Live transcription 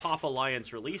Pop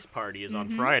Alliance release party is on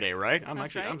Friday, right? I'm right.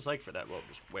 psyched for that. Well,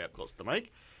 just way up close to the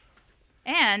mic.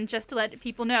 And just to let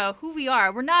people know who we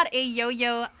are, we're not a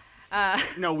yo-yo.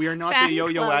 No, we are not the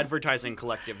Yo-Yo Advertising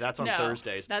Collective. That's on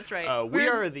Thursdays. That's right. We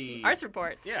are the Arts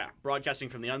Report. Yeah, broadcasting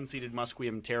from the unceded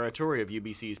Musqueam territory of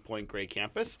UBC's Point Grey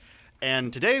campus.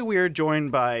 And today we are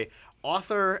joined by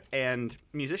author and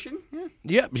musician.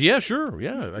 Yeah, sure.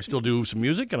 Yeah, I still do some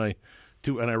music, and I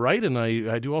write, and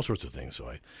I do all sorts of things.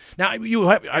 So you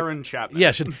have Aaron Chapman.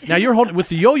 Yes. And now you're holding with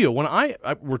the yo-yo. When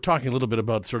we're talking a little bit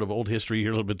about sort of old history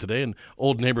here a little bit today and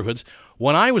old neighborhoods.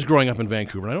 When I was growing up in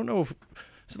Vancouver, and I don't know if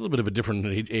it's a little bit of a different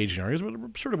age areas, but we're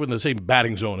sort of within the same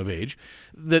batting zone of age.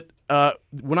 That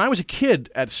when I was a kid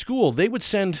at school, they would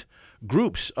send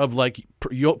groups of like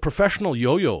professional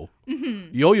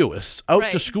yo-yoists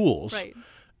out to schools. Right.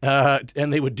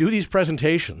 And they would do these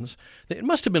presentations. It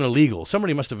must have been illegal.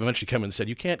 Somebody must have eventually come in and said,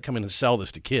 you can't come in and sell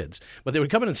this to kids. But they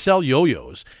would come in and sell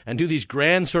yo-yos and do these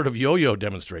grand sort of yo-yo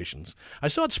demonstrations. I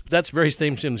saw that's very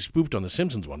same thing spoofed on The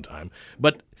Simpsons one time.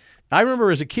 But I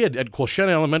remember as a kid at Quilchena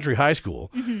Elementary High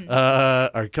School,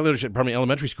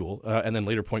 elementary school, and then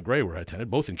later Point Grey, where I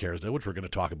attended, both in Kerrisdale, which we're going to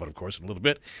talk about, of course, in a little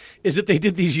bit, is that they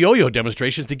did these yo-yo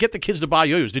demonstrations to get the kids to buy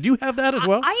yo-yos. Did you have that as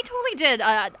well? I totally did.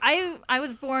 I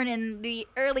was born in the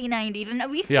early 90s, and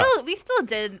we still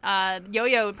did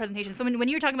yo-yo presentations. So when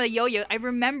you were talking about a yo-yo, I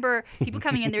remember people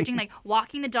coming in, they're doing like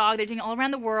walking the dog, they're doing it all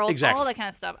around the world, all that kind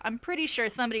of stuff. I'm pretty sure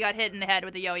somebody got hit in the head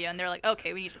with a yo-yo, and they're like,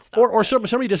 okay, we need to stop. Or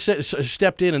somebody just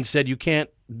stepped in and said, you can't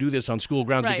do this on school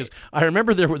grounds, because I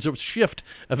remember there was a shift.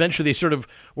 Eventually, they sort of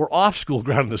were off school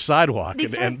ground on the sidewalk. They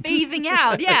started phasing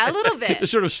out, a little bit. To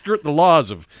sort of skirt the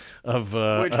laws of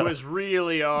which was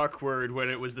really awkward when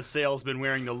it was the salesman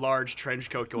wearing the large trench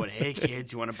coat going, hey,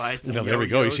 kids, you want to buy some yo-yos? There we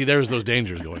go. You see, there's those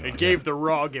dangers going on. It gave the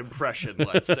wrong impression,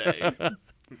 let's say.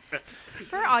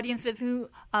 For audiences who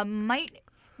might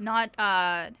not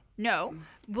know,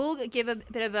 we'll give a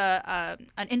bit of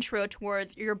an intro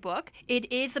towards your book.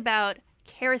 It is about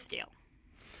Kerrisdale.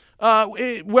 I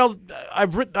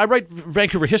write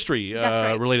Vancouver history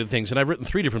related things, and I've written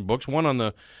 3 different books. One on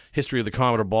the history of the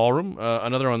Commodore Ballroom,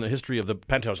 another on the history of the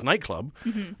Penthouse nightclub,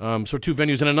 so 2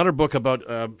 venues, and another book about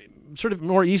sort of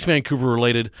more East Vancouver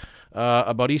related,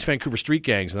 about East Vancouver street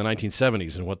gangs in the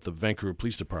 1970s and what the Vancouver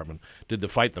Police Department did to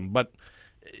fight them. But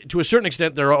to a certain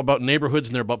extent, they're all about neighborhoods,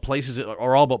 and they're about places,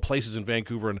 are all about places in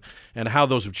Vancouver and how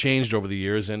those have changed over the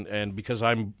years. And because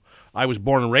I was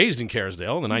born and raised in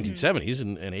Kerrisdale in the 1970s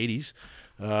and 80s.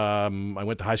 I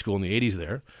went to high school in the 80s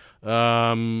there.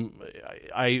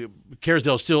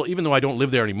 Kerrisdale still, even though I don't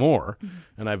live there anymore,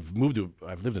 and I've lived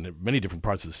in many different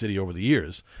parts of the city over the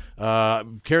years.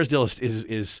 Kerrisdale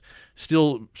is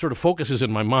still sort of focuses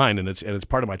in my mind, and it's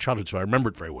part of my childhood, so I remember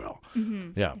it very well.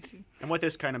 Yeah. And what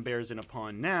this kind of bears in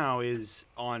upon now is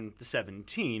on the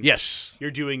 17th. Yes,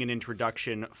 you're doing an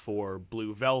introduction for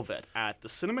Blue Velvet at the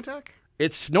Cinematheque.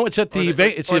 It's at the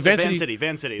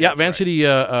Van City. Yeah, Van City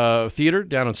Theater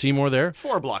down on Seymour there.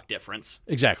 4-block difference.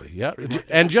 Exactly. Yeah,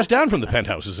 and just down from the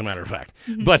Penthouse, as a matter of fact.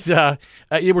 But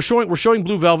we're showing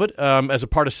Blue Velvet as a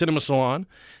part of Cinema Salon,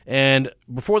 and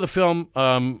before the film,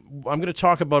 I'm going to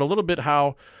talk about a little bit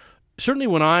how. Certainly,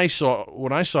 when I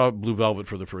saw Blue Velvet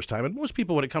for the first time, and most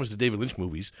people, when it comes to David Lynch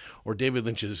movies or David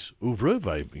Lynch's oeuvre, if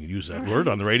I can use that word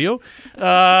on the radio,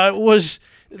 was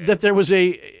that there was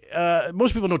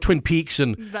most people know Twin Peaks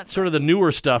and sort of the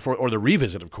newer stuff, or the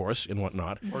revisit, of course, and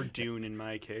whatnot. Or Dune, in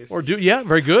my case. Or Dune, yeah,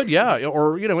 very good, yeah.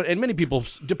 Or, and many people,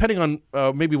 depending on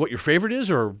maybe what your favorite is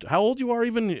or how old you are,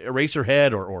 even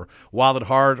Eraserhead or Wild at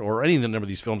Heart or any of the number of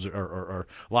these films, or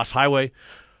Lost Highway,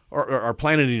 are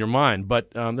planted in your mind.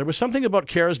 But there was something about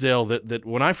Kerrisdale that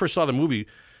when I first saw the movie,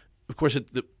 of course,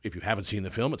 if you haven't seen the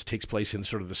film, it takes place in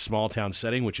sort of the small town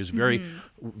setting, which is very,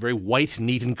 very white,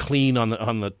 neat, and clean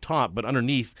on the top. But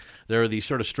underneath, there are these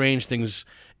sort of strange things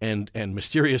and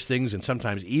mysterious things and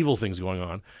sometimes evil things going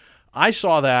on. I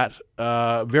saw that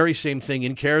very same thing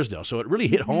in Kerrisdale, so it really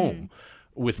hit home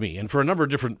with me, and for a number of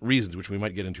different reasons, which we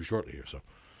might get into shortly here. So.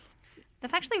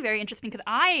 That's actually very interesting because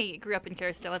I grew up in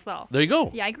Kerrisdale as well. There you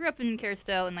go. Yeah, I grew up in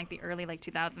Kerrisdale in like the early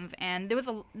 2000s, and there's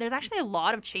actually a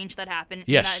lot of change that happened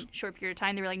in that short period of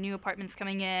time. There were like new apartments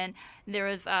coming in. There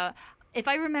was, if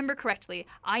I remember correctly,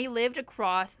 I lived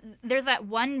across. There's that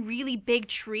one really big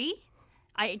tree.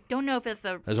 I don't know if it's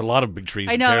a. There's a lot of big trees.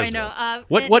 I in know. Kerrisdale.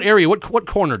 What area? What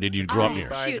corner did you grow up near?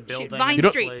 Vine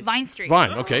Street. Vine Street.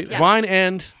 Vine. Okay. Yeah. Vine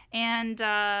and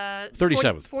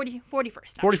 37th.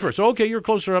 41st. 41st. So, okay, you're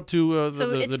closer up to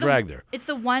the drag there. It's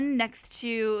the one next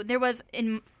to.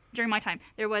 During my time,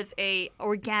 there was a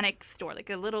organic store, like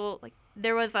a little, like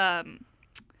there was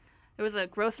there was a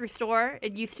grocery store.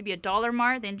 It used to be a Dollar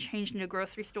Mart, then changed into a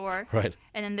grocery store. Right.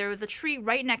 And then there was a tree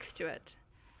right next to it.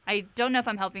 I don't know if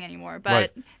I'm helping anymore, but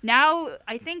Right. now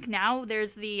I think now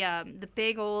there's the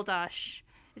big old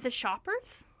is it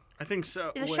Shoppers? I think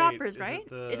so. Is it Wait, Shoppers, is right?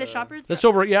 It Is it Shoppers? That's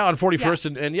over, on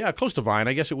 41st and close to Vine.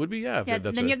 I guess it would be, Yeah,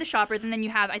 then you have the Shoppers, and then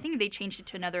you have, I think they changed it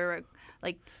to another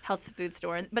like health food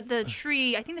store. But the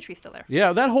tree, I think the tree's still there.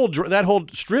 Yeah, that whole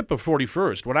strip of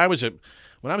 41st. When I was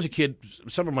a kid,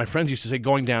 some of my friends used to say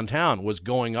going downtown was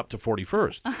going up to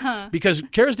 41st because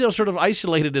Kerrisdale's sort of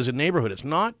isolated as a neighborhood. It's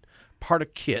not part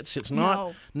of Kitts. It's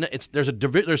not. No. There's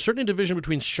certainly a division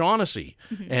between Shaughnessy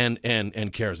and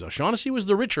Kerrisdale. Shaughnessy was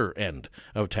the richer end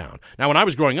of town. Now, when I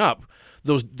was growing up,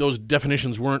 those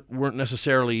definitions weren't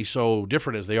necessarily so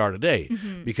different as they are today.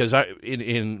 Because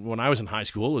when I was in high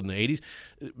school in the 80s,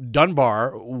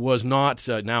 Dunbar was not.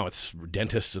 Now it's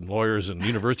dentists and lawyers and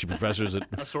university professors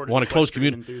that want a close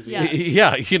community.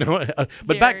 Yes. Yeah,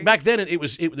 but back then it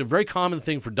was the very common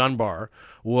thing for Dunbar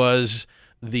was.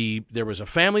 There was a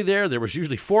family there. There was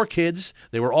usually 4 kids.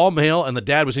 They were all male, and the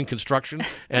dad was in construction,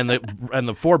 and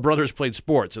the 4 brothers played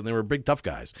sports, and they were big tough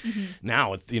guys.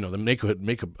 Now, the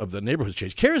makeup of the neighborhood's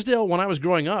changed. Kerrisdale, when I was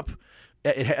growing up,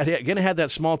 it had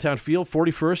that small town feel.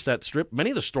 41st, that strip.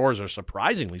 Many of the stores are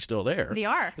surprisingly still there. They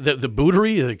are. The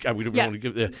Bootery,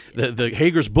 the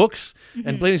Hager's Books,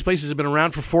 and these places have been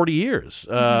around for 40 years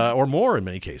or more in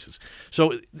many cases.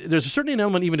 So there's certainly an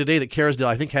element even today that Kerrisdale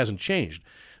I think hasn't changed.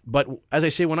 But as I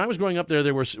say, when I was growing up there,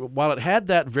 while it had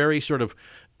that very sort of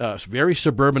very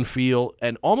suburban feel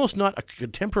and almost not a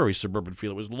contemporary suburban feel,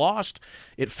 it was lost.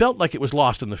 It felt like it was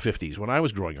lost in the 50s when I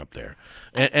was growing up there.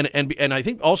 And I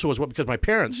think also because my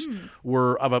parents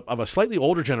were of a slightly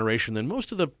older generation than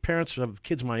most of the parents of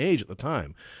kids my age at the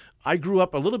time. I grew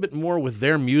up a little bit more with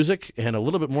their music and a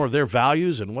little bit more of their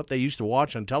values and what they used to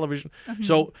watch on television.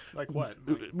 So, like what?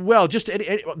 Well, just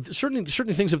certainly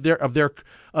things of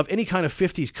any kind of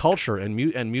 50s culture and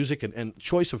music and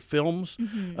choice of films.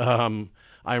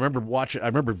 I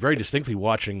remember very distinctly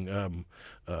watching,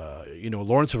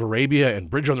 Lawrence of Arabia and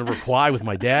Bridge on the River Kwai with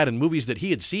my dad, and movies that he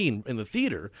had seen in the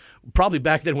theater, probably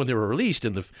back then when they were released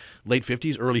in the late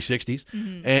 50s, early 60s.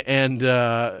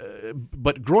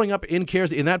 But growing up in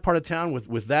Kerrisdale, in that part of town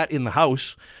with that in the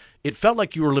house, it felt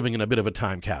like you were living in a bit of a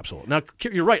time capsule. Now,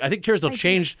 you're right. I think Kerrisdale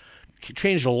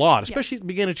changed a lot, especially it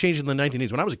began to change in the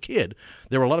 1980s. When I was a kid,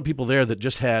 there were a lot of people there that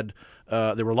just had,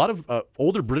 there were a lot of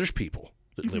older British people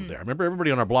that lived there. I remember everybody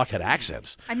on our block had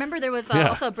accents. I remember there was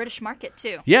also a British market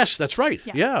too. Yes, that's right.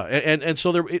 Yeah. And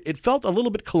so it felt a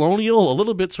little bit colonial, a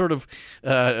little bit sort of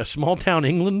a small town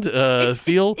England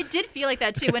feel. It did feel like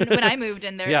that too when I moved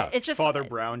in there. Yeah. It's just Father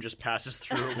Brown just passes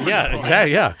through. Yeah,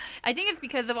 exactly. Yeah. I think it's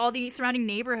because of all the surrounding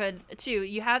neighborhoods too.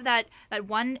 You have that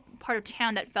one part of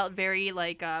town that felt very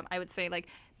like I would say like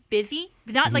busy,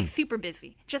 but not like super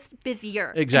busy, just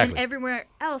busier. Exactly. And then everywhere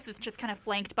else is just kind of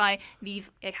flanked by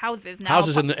these houses.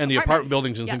 And the apartment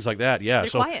buildings and things like that. Yeah. They're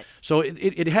quiet. So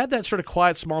it had that sort of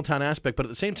quiet small town aspect, but at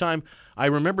the same time, I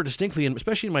remember distinctly, and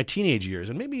especially in my teenage years,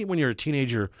 and maybe when you're a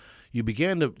teenager, you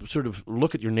began to sort of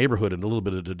look at your neighborhood in a little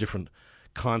bit of a different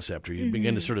concept, or you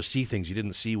begin to sort of see things you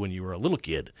didn't see when you were a little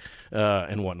kid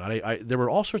and whatnot. There were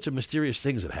all sorts of mysterious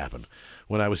things that happened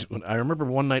when I remember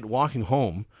one night walking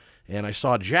home. And I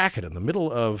saw a jacket in the middle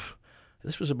of,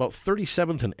 this was about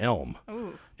 37th and Elm,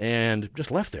 and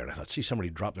just left there. And I thought, see, somebody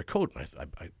dropped their coat. And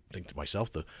I think to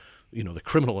myself, the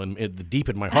criminal and the deep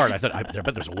in my heart, I thought, I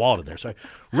bet there's a wallet in there. So I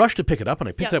rushed to pick it up, and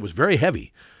I picked it up. It was very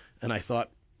heavy. And I thought,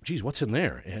 geez, what's in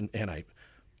there? And it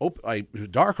was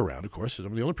dark around, of course.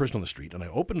 I'm the only person on the street. And I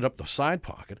opened up the side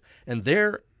pocket, and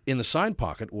there in the side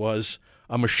pocket was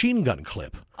a machine gun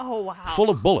clip. Oh, wow. Full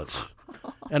of bullets.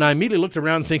 And I immediately looked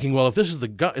around thinking, well, if this is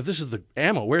the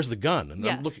ammo, where's the gun? And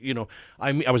I'm looking,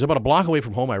 I was about a block away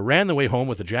from home. I ran the way home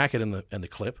with the jacket and the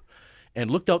clip,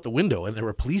 and looked out the window, and there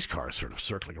were police cars sort of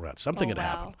circling around. Something had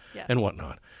happened and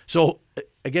whatnot. So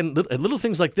again, little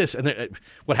things like this. And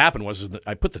what happened was that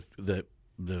I put the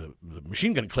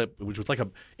machine gun clip, which was like a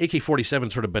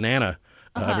AK-47 sort of banana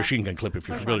machine gun clip, if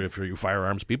you're familiar, if you're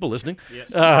firearms people listening.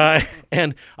 Yes.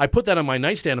 And I put that on my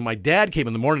nightstand, and my dad came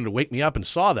in the morning to wake me up and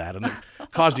saw that, and it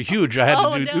caused I had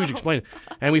to do huge explaining.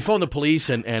 And we phoned the police,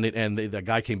 and the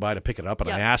guy came by to pick it up, and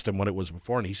I asked him what it was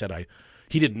before, and he said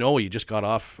he didn't know. He just got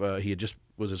off. He had just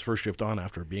was his first shift on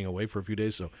after being away for a few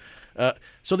days.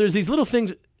 So there's these little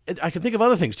things. I can think of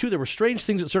other things, too. There were strange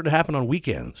things that started to happen on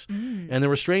weekends. And there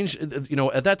were strange,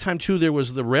 at that time, too, there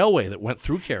was the railway that went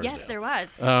through Kerrisdale. Yes, there was.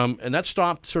 And that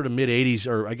stopped sort of mid-'80s,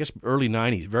 or I guess early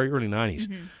 90s, very early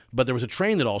 90s. But there was a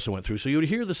train that also went through. So you would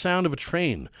hear the sound of a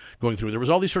train going through. There was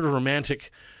all these sort of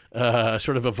romantic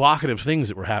sort of evocative things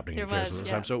that were happening in There Kerrisdale was, at the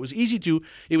yeah. time. So it was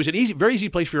very easy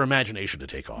place for your imagination to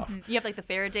take off. You have like the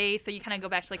Faraday, so you kind of go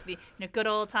back to like the good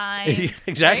old times.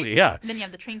 Exactly, right? yeah. And then you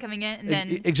have the train coming in, and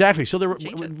then Exactly. So there were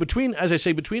changes. between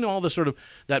all the sort of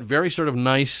that very sort of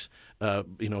nice,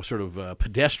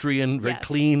 pedestrian, very Yes,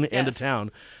 clean end of yes.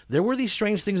 town, there were these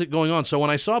strange things that going on. So when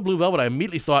I saw Blue Velvet, I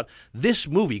immediately thought this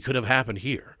movie could have happened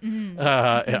here.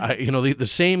 The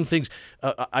same things.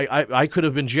 I could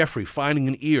have been Jeffrey finding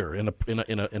an ear in a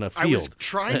field. I was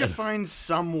trying to find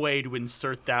some way to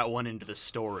insert that one into the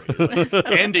story.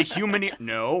 And a human ear.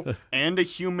 No. And a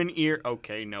human ear.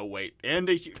 Okay, no, wait. And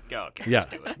a okay, Yeah,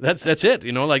 let's do it. that's it.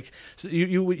 So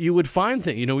you would find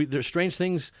things. There's strange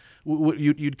things.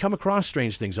 You'd come across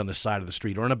strange things on the side of the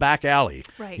street or in a back alley.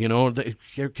 Right.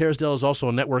 Kerrisdale is also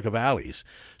a network of alleys.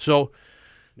 So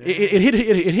it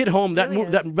hit home.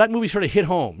 That movie sort of hit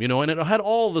home. And it had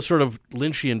all the sort of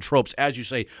Lynchian tropes, as you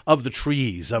say, of the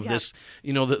trees, of this.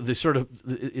 The sort of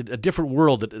a different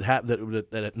world that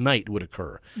at night would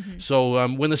occur. So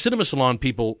when the Cinema Salon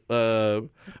people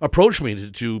approached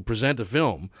me to present a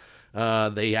film.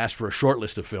 They asked for a short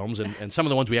list of films, and some of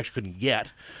the ones we actually couldn't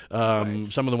get.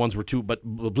 Some of the ones were but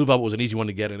Blue Velvet was an easy one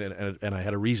to get, and I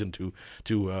had a reason to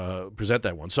present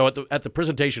that one. So at the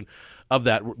presentation of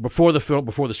that, before the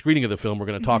screening of the film, we're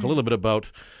going to talk a little bit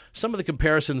about some of the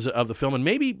comparisons of the film, and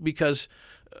maybe because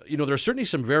there are certainly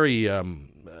some very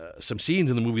some scenes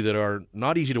in the movie that are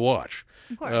not easy to watch.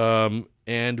 Of course.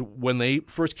 And when they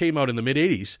first came out in the mid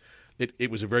 '80s,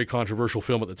 it was a very controversial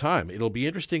film at the time. It'll be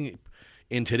interesting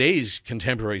in today's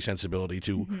contemporary sensibility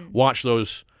to watch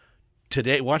those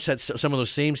today, some of those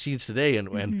same scenes today,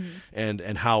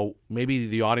 and how maybe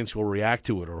the audience will react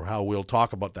to it, or how we'll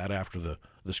talk about that after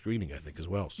the screening, I think, as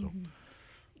well. So.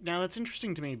 Now, that's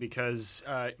interesting to me because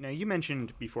now you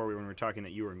mentioned before when we were talking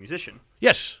that you were a musician.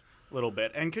 Yes. A little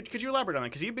bit, and could you elaborate on that?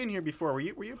 Because you've been here before. Were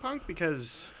you a punk?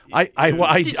 Because Did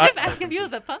Jeff ask if you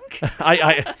was a punk?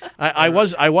 I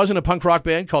was in a punk rock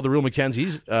band called the Real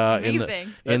Mackenzies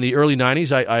in the early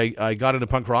 '90s. I got into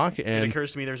punk rock, and it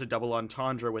occurs to me there's a double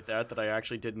entendre with that I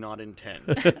actually did not intend.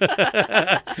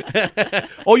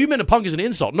 Oh, you meant a punk as an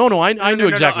insult? No, I knew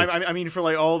exactly. No, I mean for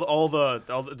like all the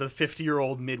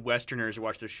 50-year-old Midwesterners who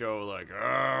watch the show, like,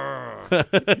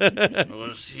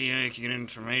 was he making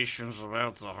intimations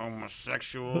about the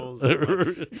homosexuals?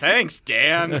 Like, thanks,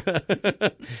 Dan.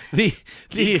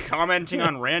 Keep commenting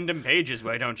on random pages,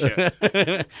 why don't you?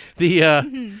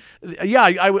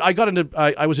 I got into.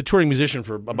 I was a touring musician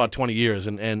for about 20 years,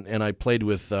 and I played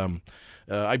with.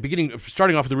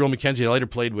 Starting off with the Real Mackenzie, I later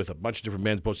played with a bunch of different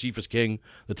bands, both Cephas King,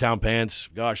 the Town Pants.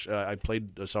 Gosh, I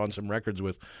played on some records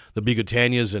with the Be Good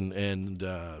Tanyas and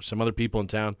some other people in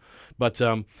town. But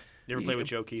you ever play with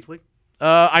Joe Keithley?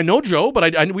 I know Joe,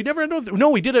 but we never know. No,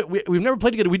 we did it. We've never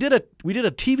played together. We did a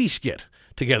TV skit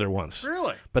together once.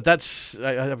 Really? But that's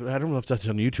I don't know if that's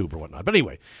on YouTube or whatnot. But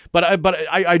anyway,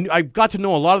 I got to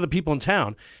know a lot of the people in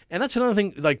town, and that's another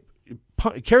thing. Like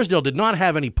Kerrisdale did not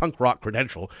have any punk rock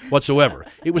credential whatsoever.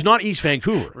 It was not East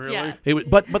Vancouver. Really? Yeah.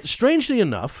 But strangely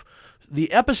enough,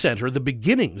 the epicenter, the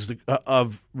beginnings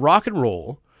of rock and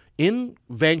roll in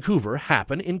Vancouver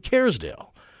happened in Kerrisdale.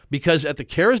 Because at the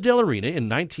Kerrisdale Arena in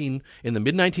the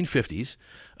mid 1950s,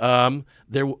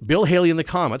 Bill Haley and the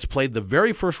Comets played the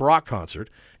very first rock concert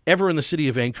ever in the city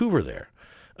of Vancouver. There,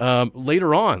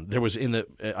 later on, there was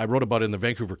I wrote about it in the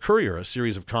Vancouver Courier, a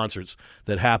series of concerts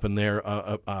that happened there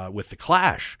with the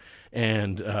Clash,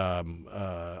 and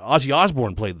Ozzy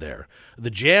Osbourne played there.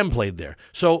 The Jam played there.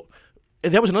 So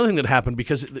that was another thing that happened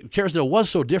because Kerrisdale was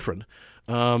so different.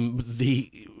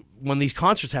 When these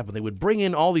concerts happened, they would bring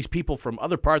in all these people from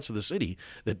other parts of the city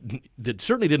that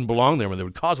certainly didn't belong there, and they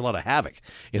would cause a lot of havoc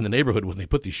in the neighborhood when they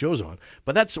put these shows on.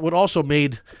 But that's what also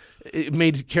made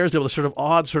Kerrisdale a sort of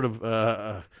odd sort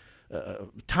of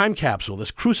time capsule,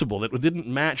 this crucible that didn't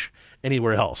match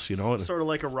anywhere else. It's sort of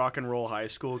like a rock and roll high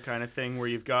school kind of thing, where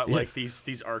you've got like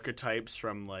these archetypes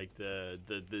from like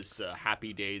this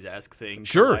Happy Days-esque thing,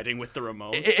 colliding with the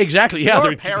Ramones. Exactly.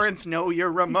 Your parents know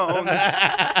your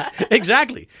Ramones.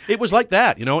 Exactly. It was like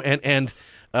that, and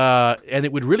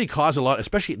it would really cause a lot,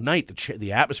 especially at night,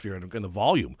 the atmosphere and the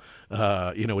volume,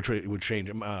 would change.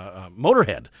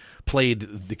 Motorhead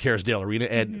played the Kerrisdale Arena,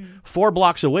 and 4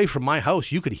 blocks away from my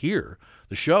house, you could hear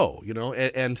the show,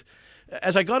 and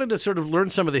as I got into sort of learn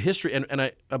some of the history and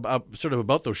I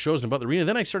about those shows and about the arena,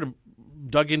 then I sort of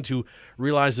dug into,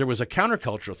 realized there was a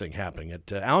countercultural thing happening.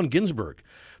 Allen Ginsberg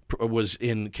was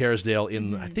in Kerrisdale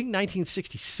in, I think,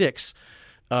 1966,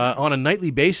 on a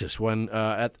nightly basis when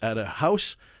at a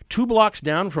house 2 blocks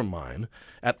down from mine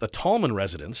at the Tallman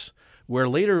residence, where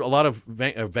later a lot of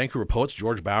Vancouver poets,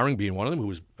 George Bowring being one of them, who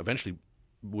was eventually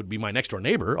would be my next door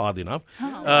neighbor, oddly enough,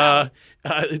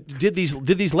 did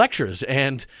these lectures,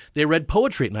 and they read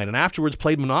poetry at night, and afterwards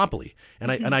played Monopoly.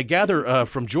 And I gather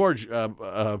from George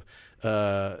that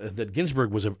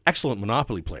Ginsberg was an excellent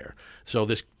Monopoly player. So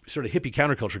this sort of hippie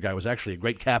counterculture guy was actually a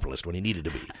great capitalist when he needed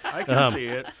to be. I can see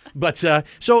it. But so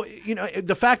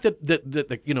the fact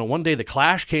that one day the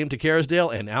Clash came to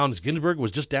Kerrisdale and Allen Ginsberg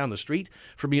was just down the street,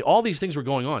 for me, all these things were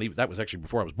going on. That was actually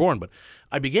before I was born, but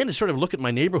I began to sort of look at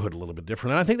my neighborhood a little bit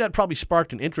different, and I think that probably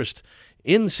sparked an interest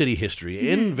in city history,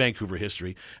 in Vancouver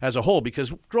history as a whole,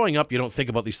 because growing up, you don't think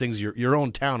about these things. Your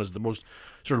own town is the most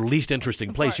sort of least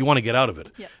interesting place. You want to get out of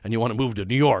it, and you want to move to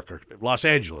New York or Los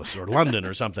Angeles or London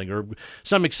or something, or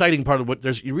some exciting part of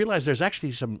what you realize there's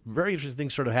actually some very interesting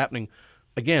things sort of happening,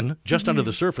 again, just under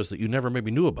the surface that you never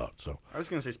maybe knew about. So I was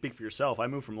going to say, speak for yourself. I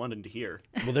moved from London to here.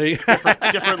 Well, there you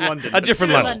different London. A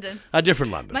different London. A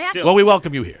different London. Well, we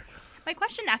welcome you here. My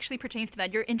question actually pertains to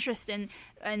that, your interest in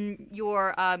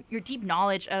your deep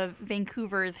knowledge of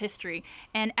Vancouver's history.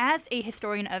 And as a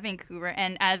historian of Vancouver,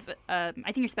 and as I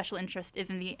think your special interest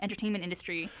is in the entertainment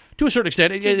industry. To a certain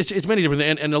extent, it's many different,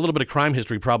 and a little bit of crime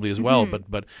history probably as well.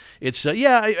 But it's,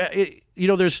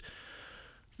 there's...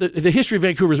 The history of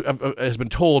Vancouver has been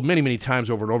told many, many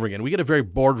times over and over again. We get a very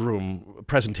boardroom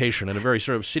presentation and a very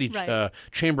sort of city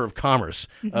chamber of commerce.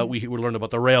 We learn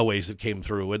about the railways that came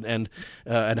through and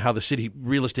how the city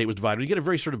real estate was divided. We get a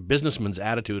very sort of businessman's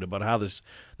attitude about how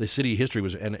the city history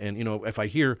was. And if I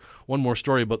hear one more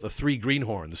story about the three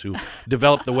greenhorns who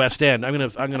developed the West End, I'm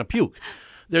gonna puke.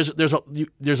 There's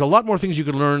a lot more things you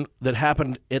could learn that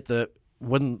happened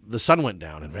when the sun went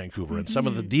down in Vancouver, and some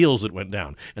of the deals that went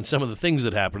down, and some of the things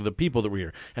that happened, the people that were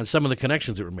here, and some of the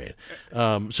connections that were made.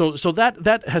 So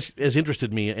that has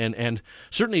interested me, and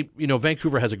certainly,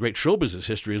 Vancouver has a great show business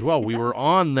history as well. We were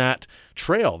on that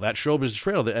trail, that show business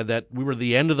trail, that we were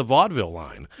the end of the vaudeville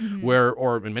line,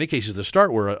 or in many cases the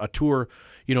start, where a tour,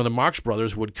 the Marx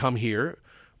Brothers would come here,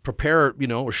 prepare,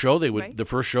 a show. They would the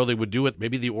first show they would do at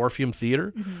maybe the Orpheum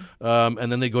Theater,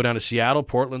 and then they go down to Seattle,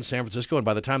 Portland, San Francisco, and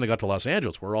by the time they got to Los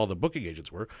Angeles, where all the booking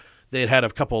agents were, they had a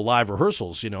couple of live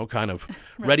rehearsals, kind of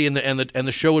ready, and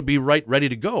the show would be ready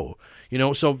to go.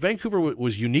 So Vancouver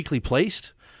was uniquely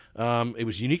placed. It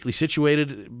was uniquely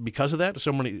situated because of that.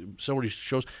 So many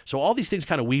shows. So all these things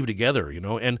kind of weave together,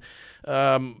 and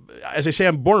as I say,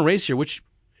 I'm born and raised here, which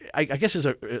I guess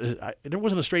it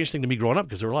wasn't a strange thing to me growing up,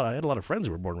 because I had a lot of friends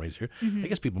who were born and raised here. I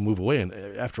guess people move away, and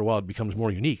after a while it becomes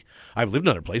more unique. I've lived in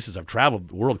other places. I've traveled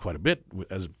the world quite a bit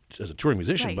as a touring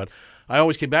musician, but I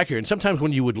always came back here. And sometimes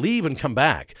when you would leave and come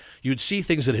back, you'd see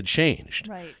things that had changed.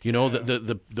 Right.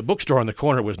 The bookstore on the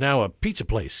corner was now a pizza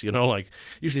place. Usually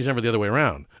it's never the other way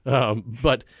around.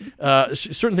 But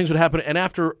certain things would happen, and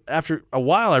after a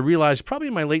while, I realized, probably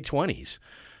in my late 20s.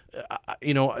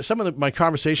 Some of my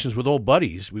conversations with old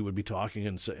buddies, we would be talking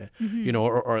and say,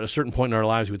 or at a certain point in our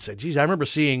lives, we would say, geez, I remember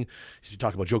seeing, you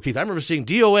talk about Joe Keith, I remember seeing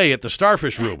DOA at the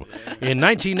Starfish Room in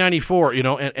 1994,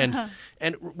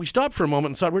 and we stopped for a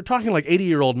moment and thought, we're talking like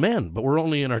 80-year-old men, but we're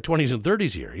only in our 20s and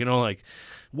 30s here,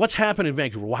 what's happened in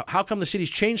Vancouver? How come the city's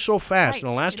changed so fast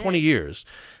in the last 20 years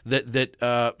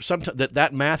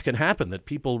that math can happen, that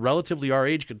people relatively our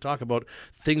age can talk about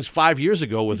things 5 years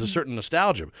ago with a certain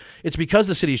nostalgia? It's because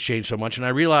the city's changed so much, and I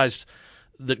realized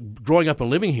that growing up and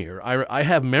living here, I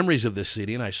have memories of this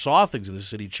city, and I saw things in the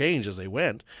city change as they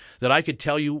went, that I could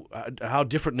tell you how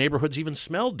different neighborhoods even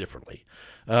smelled differently.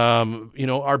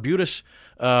 Arbutus,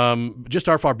 just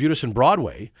off Arbutus and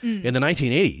Broadway in the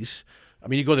 1980s, I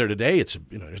mean, you go there today, it's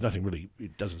there's nothing really,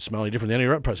 it doesn't smell any different than any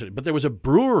other precedent. But there was a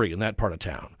brewery in that part of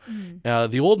town.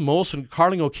 The old Molson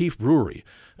Carling O'Keefe Brewery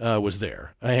was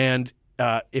there, and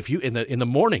if you in the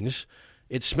mornings,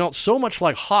 it smelled so much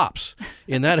like hops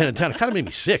in that end of town. It kind of made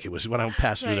me sick. It was when I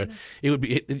passed through there. It would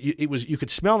be. It was. You could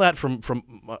smell that from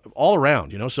all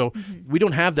around. So we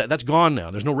don't have that. That's gone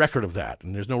now. There's no record of that,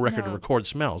 and there's no record to record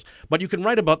smells. But you can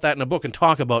write about that in a book and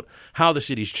talk about how the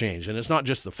city's changed. And it's not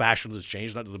just the fashion that's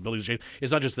changed, not the buildings changed.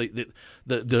 It's not just the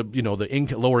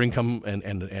lower income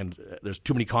and there's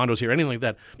too many condos here, anything like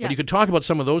that. But you could talk about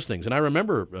some of those things. And I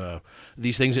remember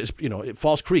these things.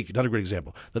 False Creek, another great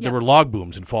example. That there were log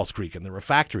booms in False Creek, and there were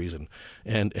factories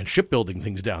and shipbuilding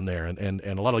things down there, and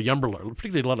a lot of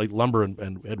particularly a lot of lumber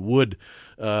and wood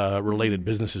related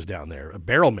businesses down there.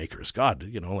 Barrel makers,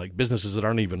 like businesses that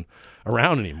aren't even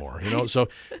around anymore. So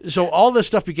all this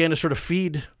stuff began to sort of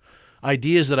feed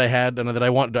ideas that I had and that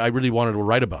I really wanted to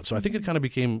write about. So I think it kind of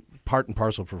became part and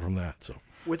parcel from that. So.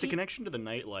 With the connection to the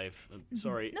nightlife,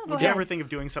 sorry, No, go would you ahead. ever think of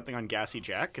doing something on Gassy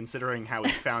Jack, considering how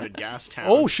he founded Gastown?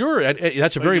 Oh, sure.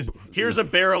 That's a very... Here's a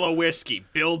barrel of whiskey.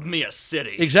 Build me a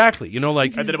city. Exactly. You know,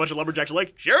 like... And then a bunch of lumberjacks are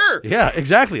like, sure. Yeah,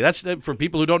 exactly. That's for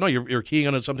people who don't know, you're keying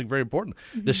on something very important.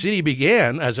 The city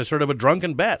began as a sort of a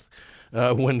drunken bet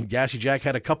when Gassy Jack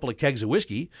had a couple of kegs of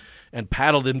whiskey and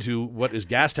paddled into what is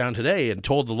Gastown today and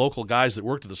told the local guys that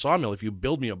worked at the sawmill, if you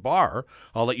build me a bar,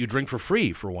 I'll let you drink for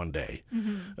free for one day.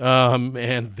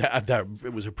 And that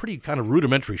it was a pretty kind of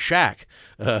rudimentary shack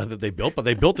that they built, but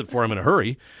they built it for him in a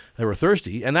hurry. They were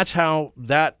thirsty. And that's how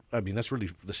that's really,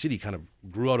 the city kind of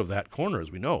grew out of that corner,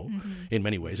 as we know, in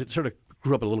many ways. It sort of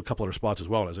grew up in a couple other spots as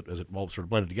well as it all sort of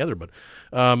blended together. But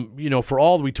for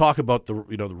all we talk about the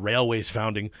railways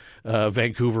founding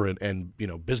Vancouver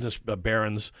and business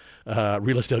barons,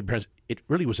 real estate barons, it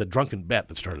really was a drunken bet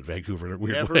that started Vancouver in a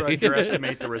weird Never way.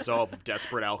 underestimate the resolve of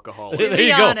desperate alcoholics. There To be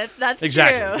you go. honest, that's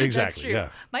Exactly, true. exactly, That's true. yeah.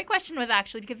 My question was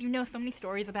actually, because you know so many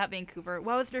stories about Vancouver,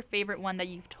 what was your favorite one that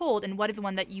you've told, and what is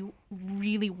one that you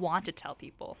really want to tell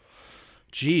people?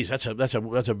 Geez, that's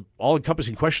a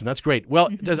all-encompassing question. That's great. Well,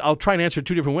 I'll try and answer it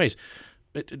two different ways.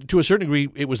 To a certain degree,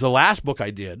 it was the last book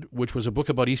I did, which was a book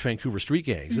about East Vancouver street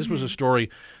gangs. This was a story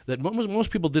that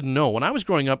most people didn't know. When I was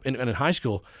growing up and in high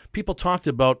school, people talked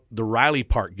about the Riley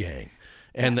Park gang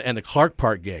and the Clark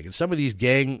Park gang and some of these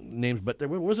gang names, but there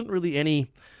wasn't really any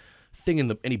thing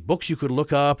in any books you could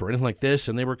look up or anything like this,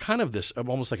 and they were kind of this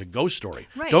almost like a ghost story.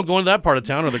 Right. Don't go into that part of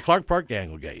town, or the Clark Park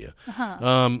gang will get you.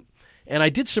 And I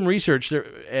did some research there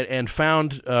and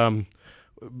found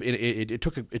it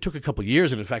took a couple of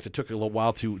years, and in fact, it took a little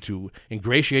while to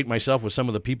ingratiate myself with some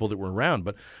of the people that were around.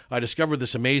 But I discovered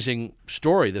this amazing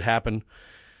story that happened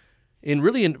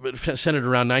centered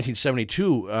around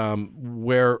 1972,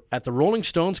 where at the Rolling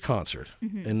Stones concert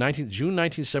in June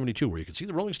 1972, where you could see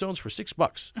the Rolling Stones for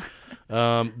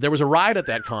 $6, there was a riot at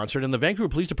that concert, and the Vancouver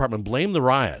Police Department blamed the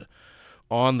riot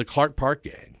on the Clark Park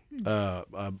gang. A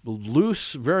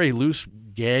very loose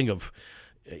gang of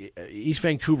East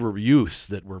Vancouver youth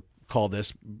that were called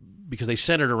this because they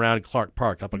centered around Clark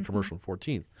Park up on Commercial and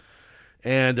 14th.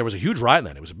 And there was a huge riot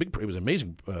then. It was an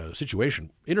amazing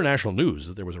situation. International news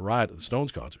that there was a riot at the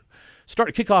Stones concert.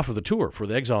 Started kickoff of the tour for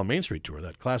the Exile on Main Street tour,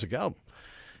 that classic album.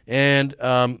 And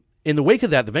in the wake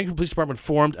of that, the Vancouver Police Department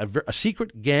formed a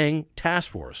secret gang task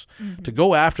force to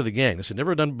go after the gang. This had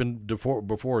never been before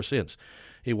or since.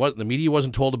 The media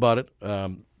wasn't told about it.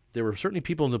 There were certainly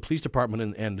people in the police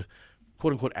department and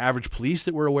quote-unquote average police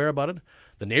that were aware about it.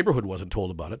 The neighborhood wasn't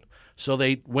told about it. So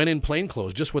they went in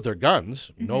plainclothes just with their guns,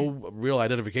 no real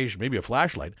identification, maybe a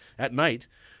flashlight, at night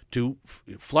to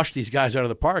flush these guys out of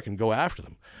the park and go after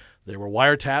them. There were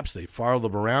wiretaps. They followed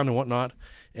them around and whatnot.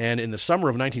 And in the summer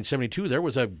of 1972, there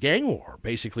was a gang war,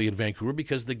 basically, in Vancouver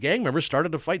because the gang members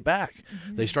started to fight back.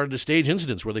 They started to stage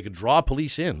incidents where they could draw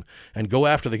police in and go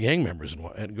after the gang members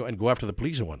and go after the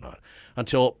police and whatnot.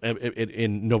 Until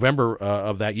in November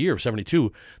of that year, of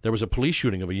 72, there was a police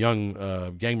shooting of a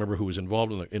young gang member who was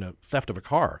involved in a theft of a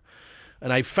car.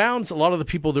 And I found a lot of the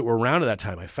people that were around at that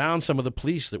time. I found some of the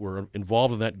police that were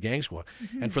involved in that gang squad.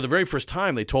 And for the very first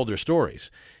time, they told their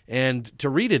stories. And to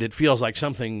read it, it feels like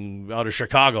something out of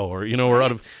Chicago or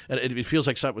out of – it feels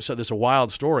like this a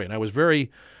wild story. And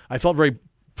I felt very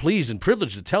pleased and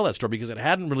privileged to tell that story because it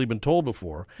hadn't really been told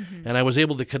before. And I was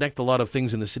able to connect a lot of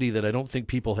things in the city that I don't think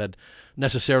people had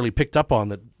necessarily picked up on,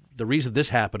 that the reason this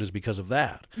happened is because of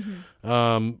that.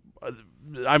 I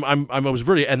was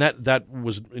really, and that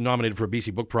was nominated for a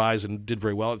BC Book Prize and did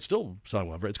very well. It's still selling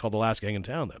well. It's called The Last Gang in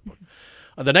Town, that book.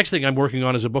 The next thing I'm working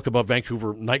on is a book about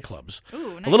Vancouver nightclubs.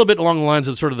 Ooh, nice. A little bit along the lines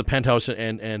of sort of the Penthouse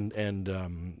and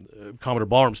Commodore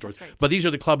Ballroom stores. Right. But these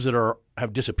are the clubs that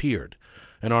have disappeared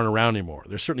and aren't around anymore.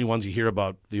 There's certainly ones you hear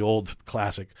about, the old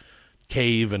classic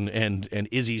Cave and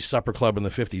Izzy's Supper Club in the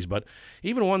 50s. But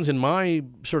even ones in my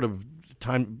sort of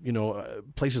time,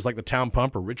 places like the Town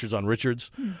Pump or Richards on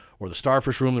Richards or the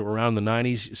Starfish Room that were around in the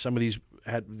 90s. Some of these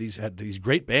had these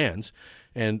great bands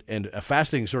and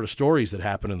fascinating sort of stories that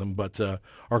happen in them, but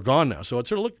are gone now. So it's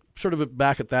sort of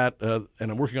back at that,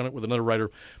 and I'm working on it with another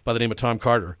writer by the name of Tom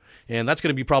Carter, and that's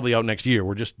going to be probably out next year.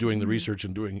 We're just doing the research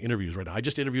and doing interviews right now. I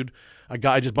just interviewed a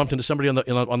guy. I just bumped into somebody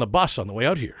on the bus on the way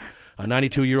out here, a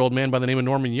 92-year-old man by the name of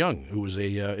Norman Young, who was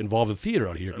involved in theater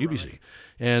out here at UBC,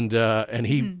 and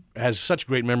he has such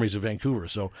great memories of Vancouver.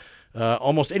 So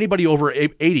almost anybody over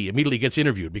 80 immediately gets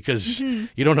interviewed because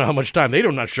you don't know how much time.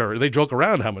 Not sure. They joke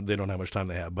around they don't know how much time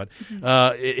they have. But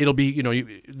it'll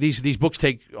be, these books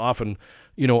take often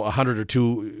 100 or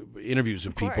two interviews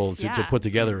of people to put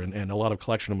together and a lot of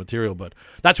collection of material. But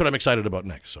that's what I'm excited about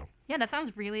next. So yeah, that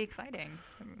sounds really exciting.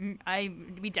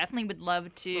 We definitely would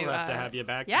love to. We'll have to have you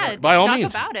back. Yeah, by all talk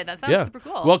means. about it. That sounds super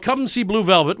cool. Well, come and see Blue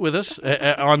Velvet with us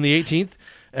on the 18th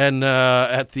and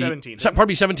at the 17th. Pardon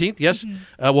me, 17th. Yes,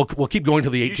 we'll keep going to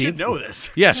the 18th. You should know this.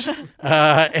 Yes,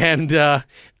 and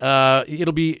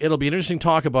it'll be an interesting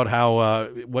talk about how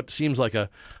what seems like a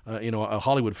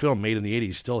Hollywood film made in the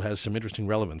 80s still has some interesting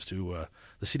relevance to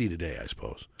the city today, I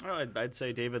suppose. Well, I'd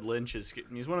say David Lynch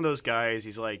he's one of those guys.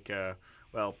 He's like, a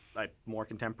more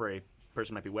contemporary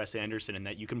person might be Wes Anderson in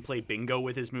that you can play bingo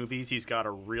with his movies. He's got a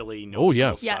really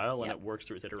noticeable style, and it works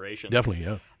through his iterations. Definitely,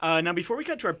 yeah. Now, before we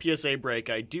cut to our PSA break,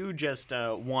 I do just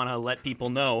want to let people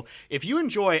know, if you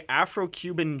enjoy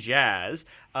Afro-Cuban jazz,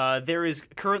 there is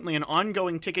currently an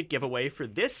ongoing ticket giveaway for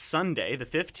this Sunday, the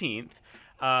 15th,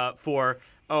 for,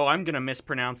 I'm going to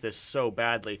mispronounce this so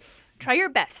badly. Try your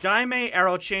best. Jaime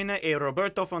Arocena e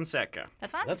Roberto Fonseca.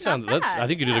 That sounds bad. I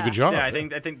think you did a good job. Yeah, I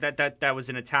think that was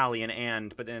an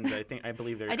Italian but then I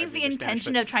believe they're. I think the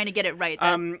intention of trying to get it right.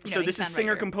 So this is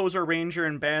singer, composer, arranger,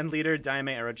 and band leader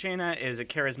Jaime Arocena is a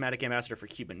charismatic ambassador for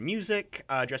Cuban music,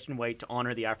 dressed in white to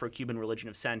honor the Afro-Cuban religion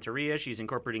of Santeria. She's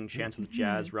incorporating chants with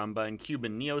jazz, rumba, and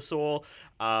Cuban neo-soul,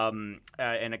 and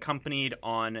accompanied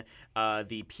on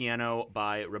the piano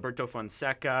by Roberto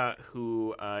Fonseca,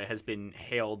 who has been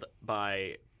hailed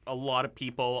by a lot of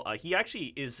people. He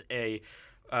actually is a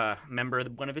member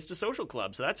of one of Vista Social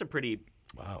Club, so that's a pretty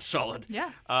solid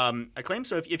acclaim.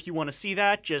 So if you want to see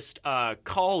that, just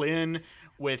call in.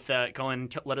 Let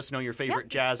us know your favorite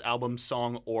jazz album,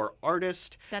 song, or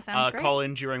artist. That sounds great. Call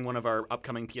in during one of our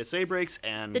upcoming PSA breaks.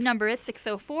 And the number is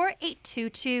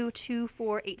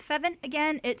 604-822-2487.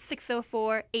 Again, it's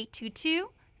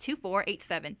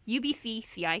 604-822-2487. UBC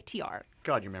CITR.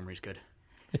 God, your memory's good.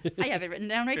 I have it written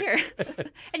down right here.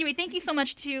 Anyway, thank you so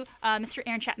much to Mr.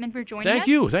 Aaron Chapman for joining us. Thank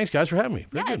you. Thanks, guys, for having me.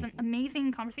 Very good. It's an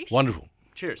amazing conversation. Wonderful.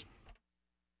 Cheers.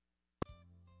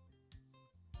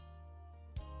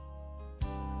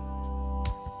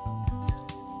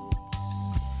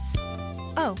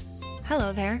 Oh,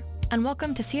 hello there, and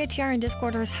welcome to CITR and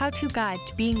Discorder's how-to guide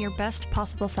to being your best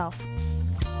possible self.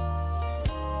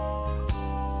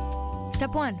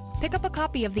 Step 1. Pick up a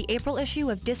copy of the April issue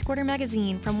of Discorder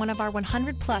magazine from one of our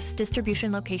 100-plus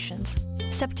distribution locations.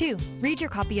 Step 2. Read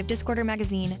your copy of Discorder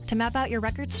magazine to map out your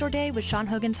record store day with Sean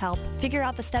Hogan's help. Figure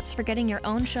out the steps for getting your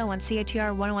own show on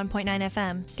CITR 101.9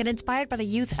 FM. Get inspired by the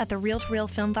youth at the Reel to Reel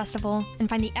Film Festival, and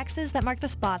find the X's that mark the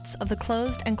spots of the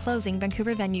closed and closing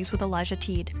Vancouver venues with Elijah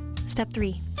Teed. Step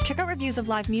 3. Check out reviews of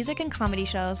live music and comedy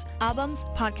shows, albums,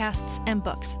 podcasts, and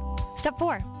books. Step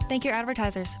 4. Thank your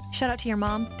advertisers. Shout out to your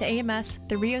mom, the AMS,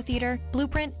 the Rio Theater,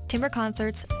 Blueprint, Timber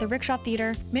Concerts, the Rickshaw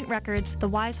Theater, Mint Records, the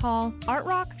Wise Hall, Art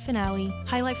Rock, Finale,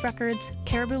 High Life Records,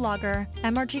 Caribou Lager,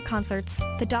 MRG Concerts,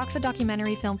 the Doxa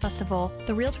Documentary Film Festival,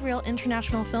 the Reel to Reel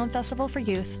International Film Festival for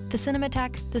Youth, the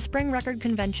Cinematheque, the Spring Record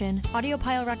Convention,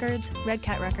 Audiopile Records, Red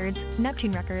Cat Records,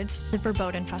 Neptune Records, the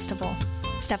Verboten Festival.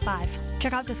 Step 5.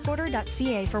 Check out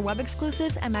discorder.ca for web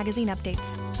exclusives and magazine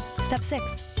updates. Step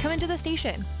 6. Come into the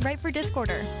station. Write for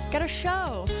Discorder. Get a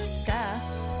show. Duh.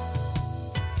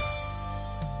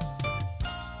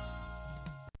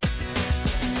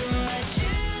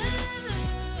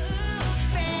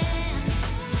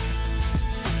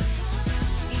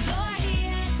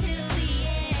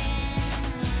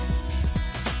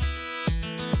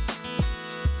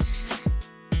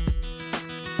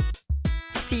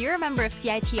 So you're a member of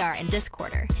CITR and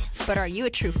Discorder, but are you a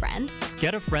true friend?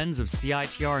 Get a Friends of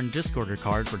CITR and Discorder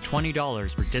card for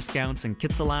 $20 for discounts in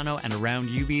Kitsilano and around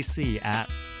UBC at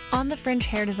On the Fringe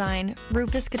Hair Design,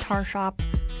 Rufus Guitar Shop,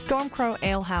 Stormcrow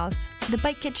Ale House, The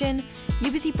Bike Kitchen,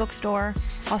 UBC Bookstore,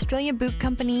 Australian Boot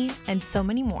Company, and so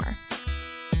many more.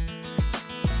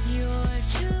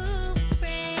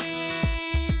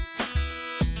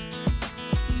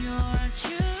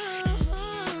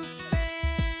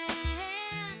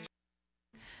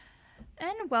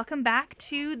 Welcome back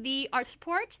to the Arts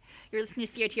Report. You're listening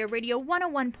to CITR Radio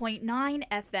 101.9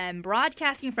 FM,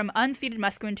 broadcasting from unceded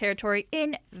Musqueam territory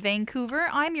in Vancouver.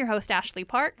 I'm your host, Ashley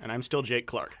Park. And I'm still Jake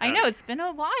Clark. I know, it's been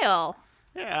a while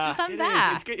since I'm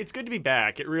back. It's good to be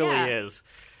back. It really is.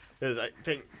 Because I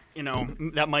think,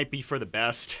 that might be for the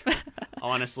best,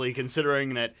 honestly,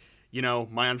 considering that,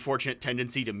 my unfortunate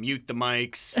tendency to mute the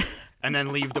mics and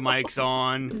then leave the mics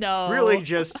on. No. Really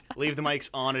just leave the mics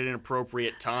on at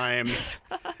inappropriate times.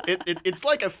 It's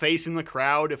like a face in the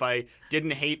crowd if I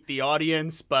didn't hate the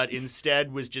audience, but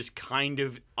instead was just kind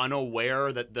of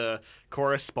unaware that the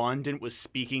correspondent was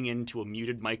speaking into a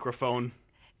muted microphone.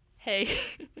 Hey.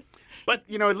 But,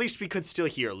 at least we could still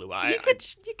hear Lou. You could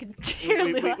hear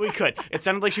Lou. We could. It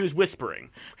sounded like she was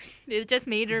whispering. It just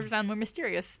made her sound more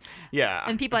mysterious. Yeah.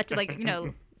 And people had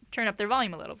to, turn up their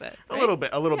volume a little bit. Right? A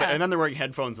little bit. And then they're wearing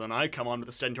headphones, and I come on with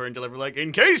the stentorian delivery like,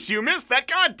 in case you missed that,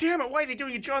 God damn it, why is he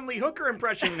doing a John Lee Hooker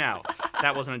impression now?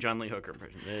 That wasn't a John Lee Hooker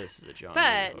impression. This is a John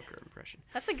Lee Hooker impression.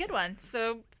 That's a good one.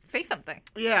 So say something.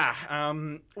 Yeah.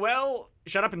 Well,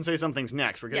 shut up and say something's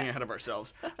next. We're getting ahead of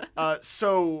ourselves.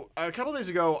 So a couple days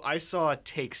ago, I saw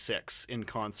Take 6 in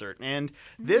concert, and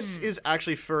this is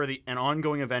actually for an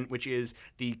ongoing event, which is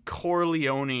the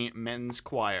Corleone Men's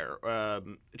Choir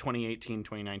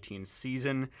 2018-2019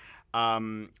 season,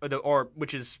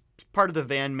 which is part of the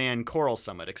Van Man Choral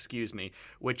Summit,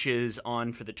 which is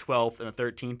on for the 12th and the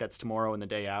 13th. That's tomorrow and the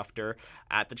day after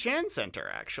at the Chan Center,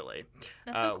 actually.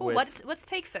 That's so cool. What's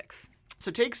Take 6? So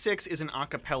Take 6 is an a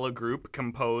cappella group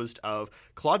composed of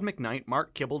Claude McKnight,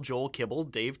 Mark Kibble, Joel Kibble,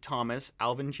 Dave Thomas,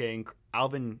 Alvin Che,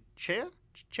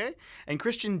 and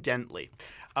Christian Dentley.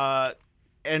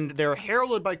 And they're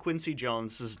heralded by Quincy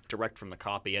Jones, this is direct from the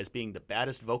copy, as being the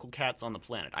baddest vocal cats on the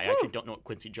planet. I actually don't know what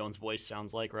Quincy Jones' voice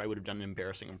sounds like, or I would have done an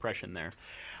embarrassing impression there.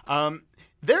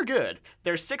 They're good.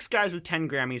 There's 6 guys with 10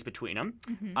 Grammys between them,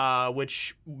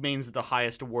 which means the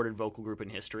highest awarded vocal group in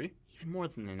history. Even more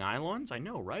than the Nylons, I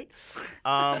know, right?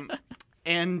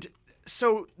 And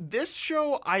so this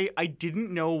show, I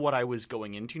didn't know what I was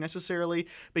going into necessarily,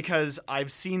 because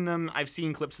I've seen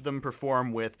clips of them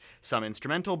perform with some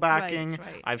instrumental backing.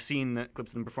 Right. I've seen the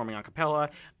clips of them performing a cappella.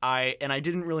 And I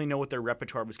didn't really know what their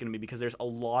repertoire was going to be, because there's a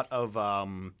lot of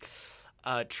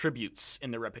tributes in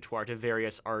the repertoire to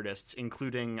various artists,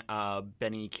 including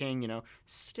Benny King,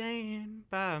 Stand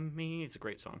By Me. It's a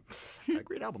great song. A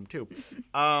great album, too.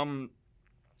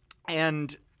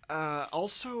 And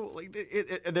also,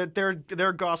 they're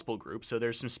a gospel group, so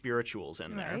there's some spirituals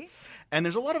in there. Right. And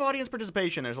there's a lot of audience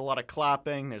participation. There's a lot of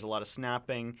clapping. There's a lot of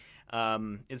snapping.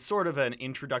 It's sort of an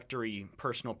introductory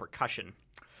personal percussion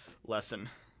lesson.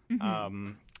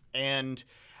 And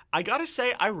I gotta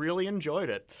say, I really enjoyed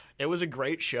it. It was a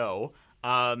great show.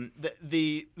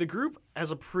 The group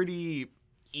has a pretty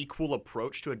equal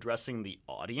approach to addressing the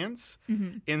audience,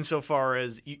 insofar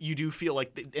as you do feel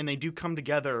like, and they do come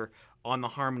together on the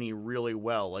harmony really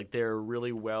well. Like, they're a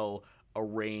really well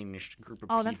arranged group of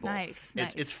people. Oh, that's nice.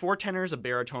 It's 4 tenors, a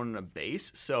baritone, and a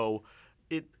bass. So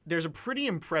there's a pretty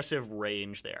impressive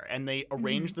range there, and they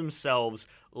arrange themselves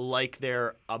like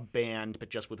they're a band, but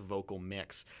just with vocal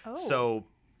mix. Oh. So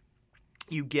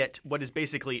you get what is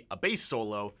basically a bass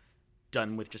solo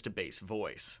done with just a bass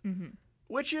voice,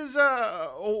 which is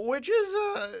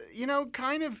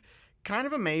kind of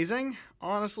amazing,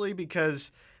 honestly,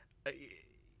 because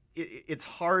it's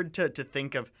hard to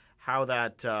think of how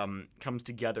that comes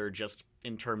together, just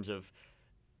in terms of,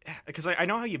 because I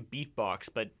know how you beatbox,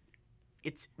 but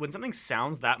it's when something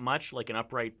sounds that much like an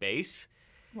upright bass.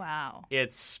 Wow.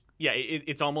 It's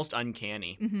almost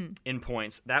uncanny in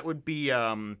points. That would be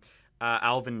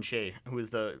Alvin Che, who is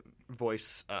the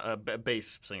voice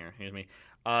bass singer.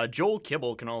 Joel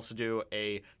Kibble can also do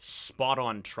a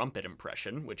spot-on trumpet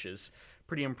impression, which is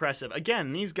pretty impressive.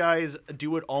 Again, these guys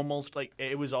do it almost like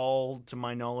it was all, to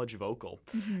my knowledge, vocal,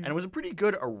 and it was a pretty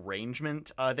good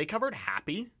arrangement. They covered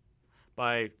 "Happy"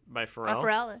 by Pharrell.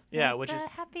 Pharrell. Yeah, which is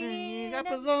happy. "I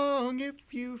belong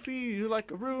if you feel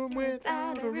like a room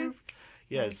without a roof."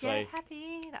 Yes,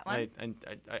 happy. That one.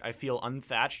 I feel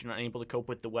unthatched and unable to cope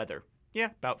with the weather.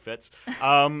 Yeah, about fits.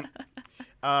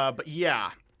 But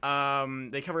yeah,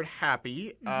 they covered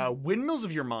 "Happy," "Windmills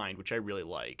of Your Mind," which I really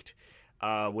liked.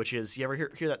 Which is, you ever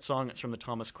hear that song? It's from the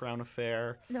Thomas Crown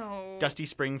Affair. No. Dusty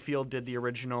Springfield did the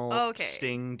original. Oh, okay.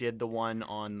 Sting did the one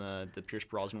on the Pierce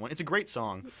Brosnan one. It's a great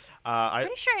song. I'm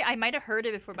pretty sure I might have heard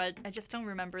it before, but I just don't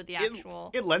remember the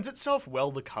actual. It lends itself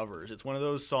well to covers. It's one of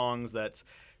those songs that's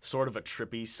sort of a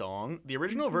trippy song. The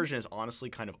original version is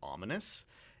honestly kind of ominous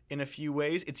in a few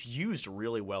ways. It's used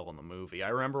really well in the movie. I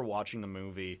remember watching the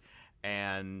movie,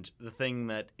 and the thing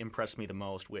that impressed me the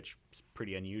most, which is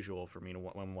pretty unusual for me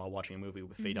while watching a movie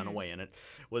with Faye Dunaway in it,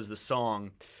 was the song,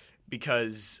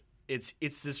 because it's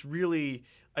this really.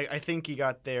 I think you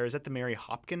got there. Is that the Mary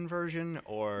Hopkin version,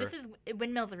 or This is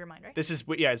 "Windmills of Your Mind," right? This is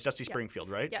it's Dusty Springfield,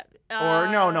 right? Yeah.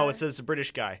 Or no, it's a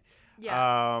British guy.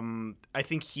 Yeah. I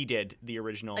think he did the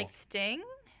original. Like Sting?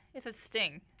 It says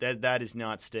Sting. That is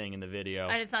not Sting in the video.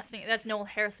 And it's not Sting. That's Noel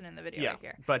Harrison in the video right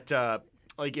here. But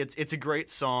it's a great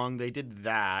song. They did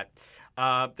that.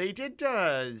 They did,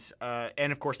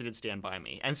 and of course they did "Stand By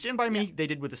Me." And "Stand By Me" they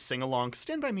did with a sing along.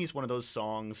 "Stand By Me" is one of those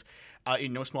songs,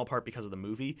 in no small part because of the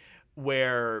movie.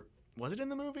 Where was it in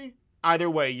the movie? either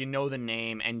way, you know the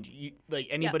name, and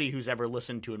anybody who's ever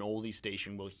listened to an oldie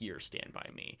station will hear "Stand By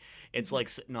Me." It's like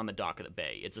sitting on the dock of the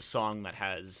bay. It's a song that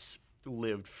has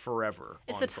lived forever.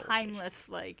 It's on a Soul timeless,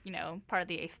 Station. part of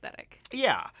the aesthetic.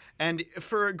 Yeah, and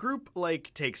for a group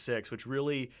like Take Six, which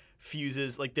really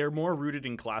fuses, they're more rooted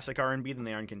in classic R&B than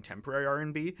they are in contemporary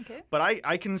R&B. Okay. But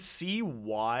I can see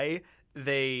why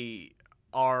they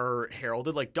are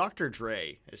heralded. Like Dr.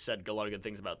 Dre has said a lot of good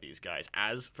things about these guys,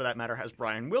 as for that matter has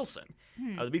Brian Wilson.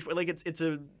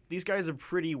 These guys are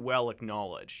pretty well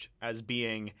acknowledged as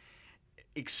being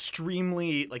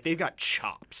extremely, they've got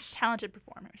chops. Talented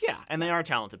performers. Yeah, and they are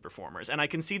talented performers. And I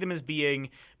can see them as being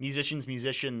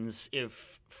musicians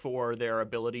if for their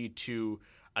ability to,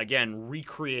 again,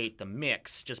 recreate the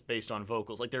mix just based on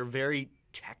vocals. They're a very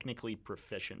technically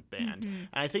proficient band. And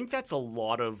I think that's a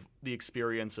lot of the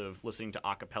experience of listening to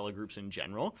a cappella groups in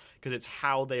general, because it's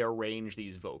how they arrange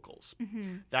these vocals.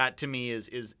 That to me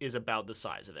is about the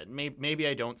size of it. Maybe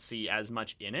I don't see as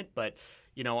much in it, but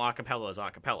a cappella is a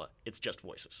cappella. It's just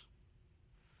voices.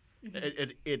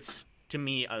 It's to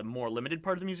me a more limited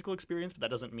part of the musical experience, but that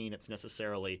doesn't mean it's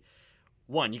necessarily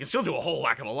one. You can still do a whole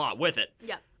whack of a lot with it.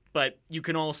 Yeah. But you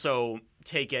can also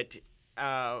take it,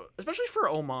 especially for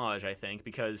homage, I think,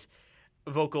 because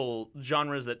vocal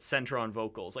genres that center on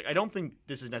vocals. I don't think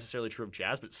this is necessarily true of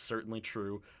jazz, but it's certainly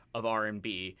true of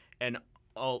R&B and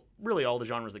all the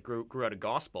genres that grew out of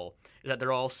gospel, is that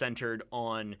they're all centered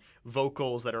on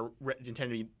vocals that are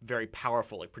intended to be very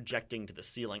powerful, projecting to the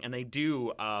ceiling. And they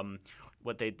do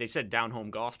what they said,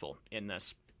 down-home gospel in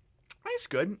this. It's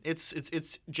good.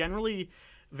 It's generally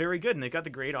very good, and they've got the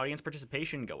great audience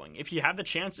participation going. If you have the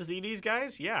chance to see these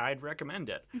guys, yeah, I'd recommend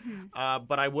it.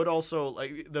 But I would also,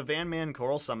 the Van Man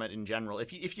Choral Summit in general,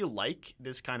 if you like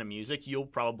this kind of music, you'll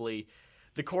probably...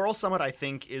 The Choral Summit, I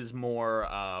think, is more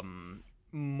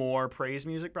praise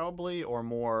music, probably, or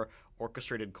more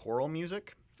orchestrated choral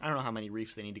music. I don't know how many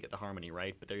reefs they need to get the harmony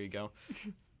right, but there you go.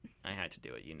 I had to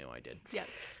do it. You know I did. Yeah.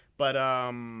 But,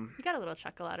 You got a little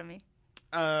chuckle out of me.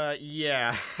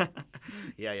 Yeah.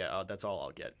 Yeah. Oh, that's all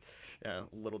I'll get. Yeah,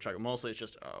 little chuckle. Mostly it's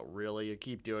just, oh, really? You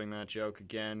keep doing that joke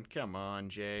again? Come on,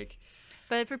 Jake.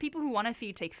 But for people who want to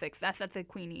see Take Six, that's at the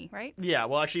Queenie, right? Yeah,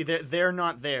 well, actually, they're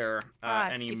not there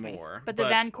anymore. But the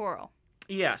Van Choral.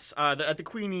 Yes. At the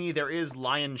Queenie, there is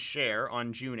Lion's Share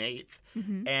on June 8th.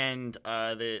 And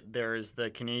there's the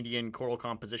Canadian Choral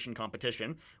Composition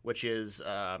Competition, which is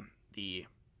the...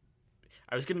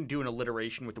 I was going to do an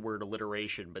alliteration with the word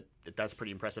alliteration, but that's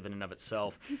pretty impressive in and of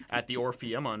itself, at the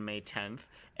Orpheum on May 10th.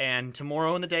 And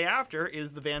tomorrow and the day after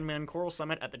is the Van Man Choral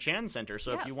Summit at the Chan Center.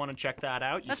 So if you want to check that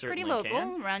out, you certainly can. That's pretty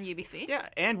local, around UBC. Yeah,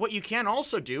 and what you can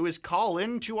also do is call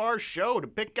into our show to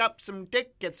pick up some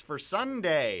tickets for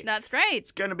Sunday. That's right.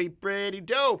 It's going to be pretty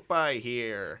dope, I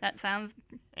hear. That sounds...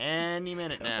 Any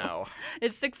minute now.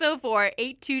 It's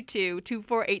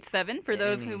 604-822-2487 for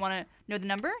those who want to know the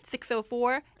number.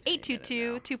 604-822-2487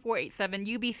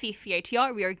 UBC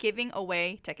CITR. We are giving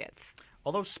away tickets.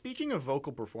 Although, speaking of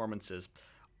vocal performances,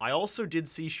 I also did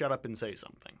see Shut Up and Say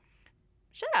Something.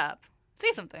 Shut up.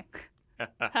 Say something.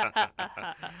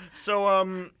 So,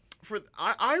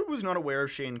 I was not aware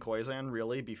of Shane Koizan,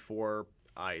 really, before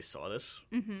I saw this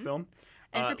film.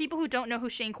 And for people who don't know who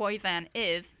Shane Koizan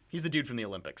is... He's the dude from the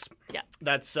Olympics. Yeah.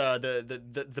 That's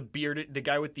the bearded, the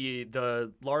guy with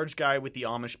the large guy with the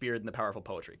Amish beard and the powerful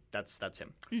poetry. That's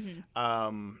him.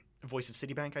 Voice of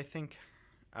Citibank, I think.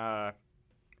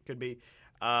 Could be.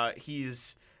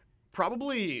 He's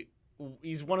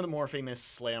one of the more famous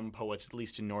slam poets, at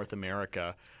least in North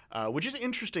America, which is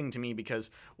interesting to me because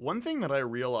one thing that I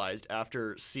realized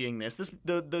after seeing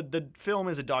the film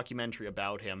is a documentary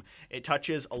about him. It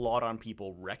touches a lot on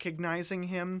people recognizing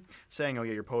him, saying, "Oh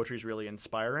yeah, your poetry is really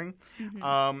inspiring."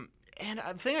 And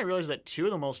the thing I realized is that two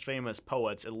of the most famous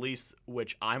poets, at least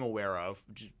which I'm aware of,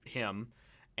 him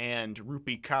and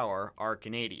Rupi Kaur, are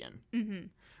Canadian,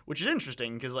 which is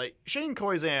interesting because Shane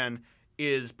Koizan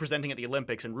is presenting at the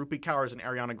Olympics, and Rupi Kaur is in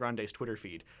Ariana Grande's Twitter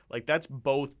feed. That's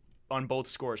both, on both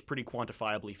scores, pretty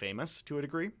quantifiably famous to a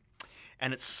degree.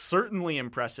 And it's certainly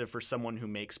impressive for someone who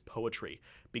makes poetry,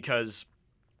 because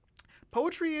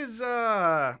poetry is,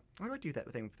 why do I do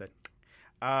that thing with that?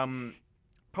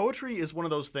 Poetry is one of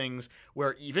those things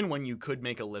where even when you could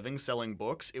make a living selling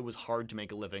books, it was hard to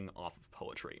make a living off of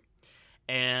poetry.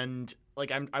 And,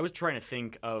 I was trying to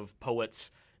think of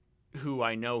poets who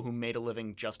I know who made a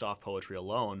living just off poetry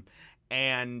alone,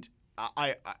 and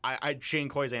Shane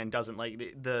Koizan doesn't.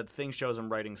 The thing shows him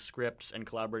writing scripts and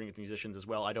collaborating with musicians as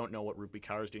well. I don't know what Rupi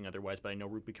Kaur is doing otherwise, but I know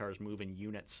Rupi Kaur is moving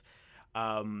units.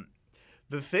 The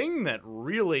thing that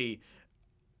really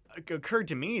occurred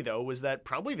to me, though, was that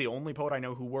probably the only poet I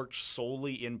know who worked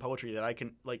solely in poetry that I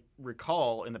can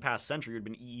recall in the past century would have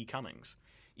been E. E. Cummings.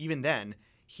 Even then,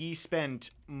 he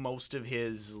spent most of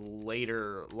his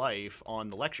later life on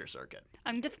the lecture circuit.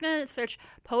 I'm just gonna search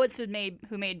poets who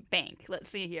made bank. Let's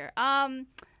see here.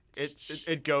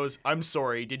 It goes, I'm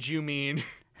sorry, did you mean...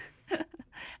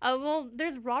 Well,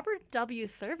 there's Robert W.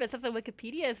 Service. That's a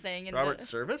Wikipedia thing. Robert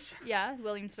Service? Yeah,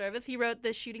 William Service. He wrote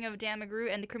The Shooting of Dan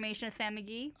McGrew and The Cremation of Sam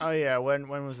McGee. Oh, yeah. When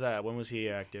was that? When was he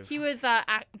active? He was, he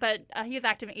was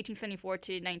active in 1874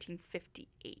 to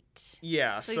 1958.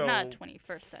 Yeah, so he's not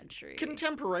 21st century.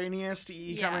 Contemporaneous to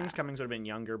E. Cummings. Cummings would have been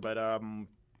younger, but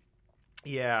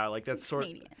yeah, like that's sort of.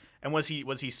 Canadian. And was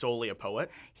he solely a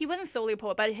poet? He wasn't solely a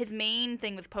poet, but his main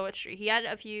thing was poetry. He had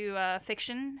a few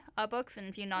fiction books and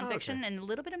a few nonfiction, and a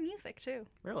little bit of music too.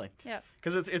 Really? Yeah.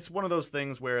 Because it's one of those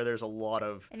things where there's a lot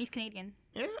of. And he's Canadian.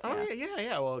 Yeah. Oh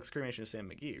yeah. Well, it's Cremation of Sam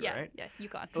McGee, right? Yeah.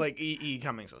 Yukon. Like E.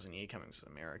 Cummings wasn't. E. Cummings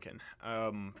was American.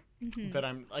 But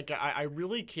I'm like I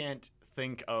really can't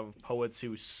think of poets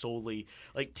who solely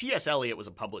like T.S. Eliot was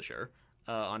a publisher.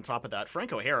 On top of that,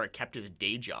 Frank O'Hara kept his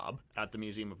day job at the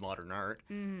Museum of Modern Art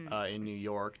in New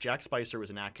York. Jack Spicer was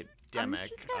an academic. I'm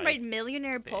just going to write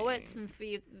millionaire poets and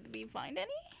see if we find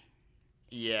any.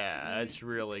 Yeah, that's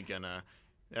really gonna...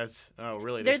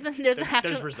 really? There's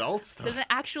results, though. There's an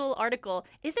actual article.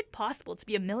 Is it possible to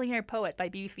be a millionaire poet by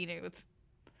BBC News?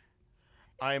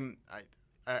 I'm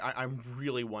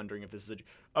really wondering if this is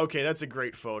Okay, that's a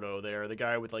great photo there. The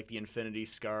guy with, like, the infinity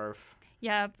scarf.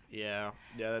 Yeah. Yeah.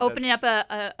 Opening up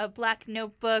a black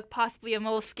notebook, possibly a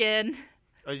moleskin.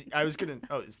 I was gonna.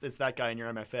 Oh, it's that guy in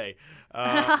your MFA.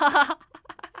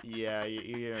 Yeah,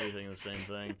 you everything the same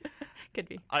thing. Could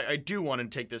be. I do want to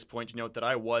take this point to note that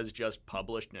I was just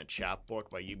published in a chapbook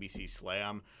by UBC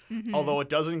Slam, although it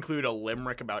does include a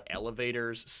limerick about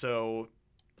elevators. So,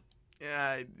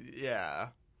 yeah,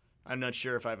 I'm not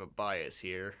sure if I have a bias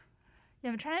here. Yeah,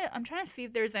 I'm trying to see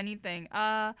if there's anything.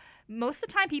 Most of the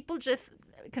time, people just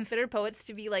consider poets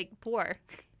to be like poor.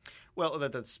 Well,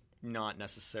 that's not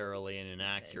necessarily an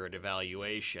inaccurate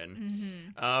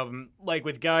evaluation. Like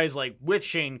with guys like with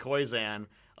Shane Koizan,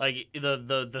 like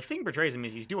the thing portrays him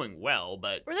as he's doing well,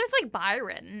 but or there's like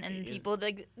Byron and people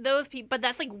like those people, but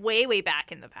that's like way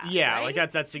back in the past. Yeah, right?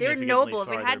 like that's significantly they're nobles.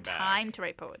 They farther had back. time to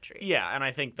write poetry. Yeah, and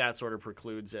I think that sort of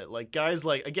precludes it. Like guys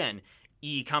like again.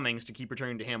 E. Cummings, to keep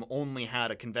returning to him, only had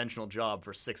a conventional job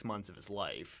for 6 months of his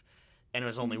life, and it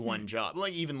was only one job,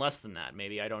 like even less than that,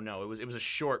 maybe. I don't know. It was a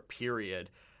short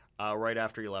period, right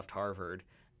after he left Harvard,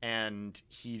 and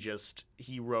he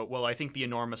wrote. Well, I think The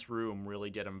Enormous Room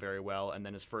really did him very well, and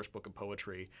then his first book of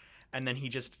poetry, and then he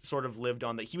just sort of lived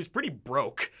on that. He was pretty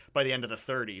broke by the end of the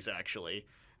 30s, actually.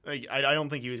 Like, I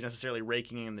don't think he was necessarily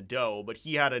raking in the dough, but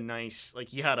he had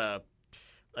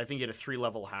I think he had a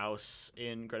 3-level house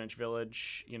in Greenwich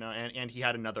Village, and he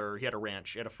had a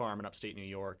ranch, he had a farm in upstate New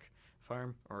York.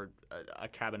 Farm? Or a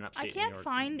cabin in upstate New York. I can't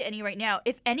find any right now.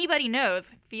 If anybody knows,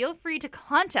 feel free to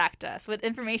contact us with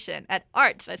information at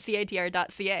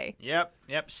arts@citr.ca. Yep,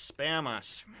 spam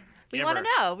us. We want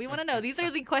to know. These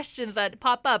are the questions that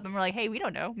pop up, and we're like, hey, we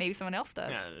don't know. Maybe someone else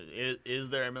does. Yeah, is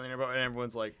there a millionaire poet? And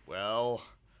everyone's like, well,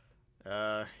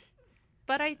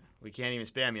 we can't even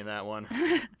spam you that one.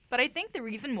 But I think the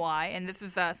reason why, and this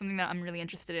is something that I'm really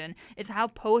interested in, is how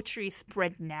poetry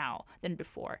spread now than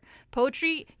before.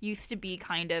 Poetry used to be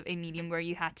kind of a medium where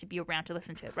you had to be around to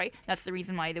listen to it, right? That's the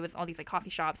reason why there was all these like coffee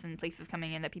shops and places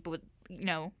coming in that people would,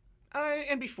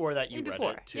 and before that, you read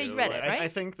it too. Yeah, you read it, right? I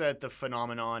think that the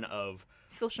phenomenon of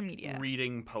social media,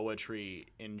 reading poetry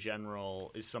in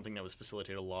general, is something that was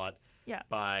facilitated a lot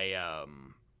by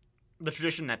the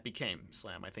tradition that became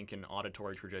slam. I think an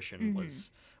auditory tradition was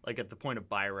like at the point of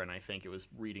Byron. I think it was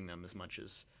reading them as much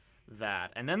as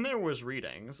that, and then there was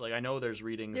readings. Like I know there's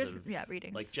readings.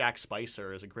 Readings. Like Jack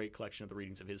Spicer is a great collection of the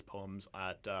readings of his poems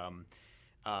at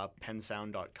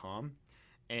pensound.com,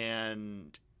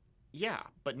 and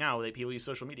but now people use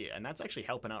social media, and that's actually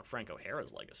helping out Frank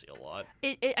O'Hara's legacy a lot.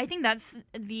 I think that's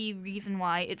the reason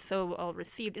why it's so well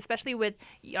received, especially with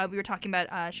we were talking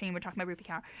about Shane. We were talking about Rupi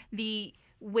Kaur. The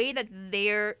way that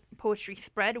their poetry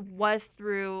spread was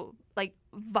through like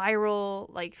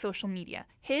viral like social media.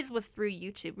 His was through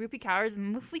YouTube. Rupi Kaur's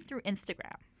mostly through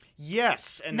Instagram.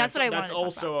 Yes, and that's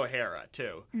also about. O'Hara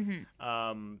too,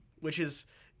 which is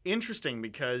interesting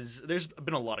because there's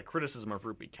been a lot of criticism of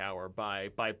Rupi Kaur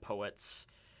by poets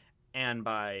and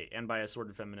by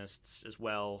assorted feminists as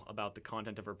well about the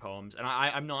content of her poems. And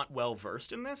I'm not well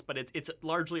versed in this, but it's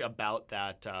largely about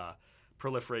that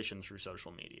proliferation through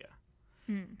social media.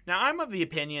 Now, I'm of the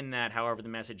opinion that however the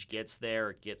message gets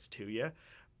there, it gets to you.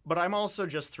 But I'm also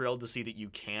just thrilled to see that you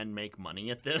can make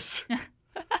money at this,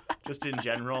 just in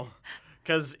general.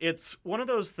 Because it's one of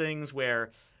those things where,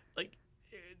 like,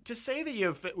 to say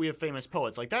that we have famous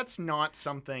poets, like, that's not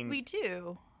something... We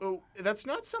do. Oh, that's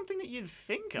not something that you'd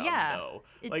think of, though.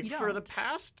 Like, for the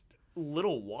past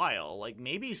little while, like,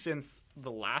 maybe since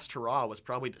the last hurrah was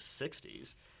probably the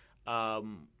 60s,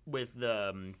 with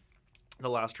the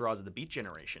last hurrahs of the Beat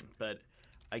Generation. But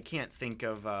I can't think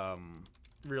of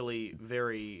really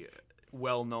very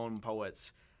well-known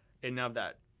poets enough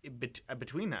that...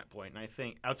 between that point, and I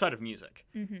think outside of music,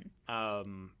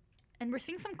 and we're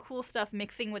seeing some cool stuff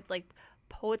mixing with like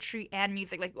poetry and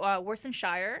music. Like Worson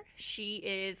Shire, she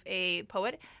is a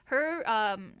poet.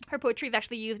 Her poetry is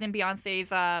actually used in Beyonce's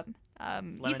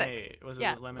music. Was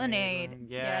it Lemonade?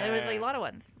 Yeah, there was like a lot of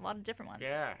ones, a lot of different ones.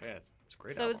 Yeah, it's a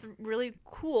great. So album. It's really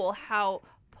cool how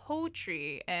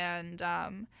poetry and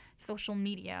social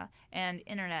media and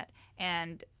internet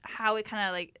and how it kind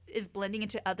of like is blending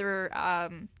into other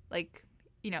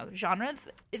genres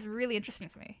is really interesting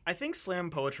to me. I think slam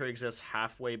poetry exists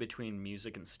halfway between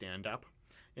music and stand-up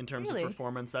in terms of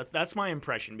performance. That's my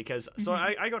impression because so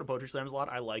I go to poetry slams a lot.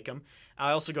 I like them.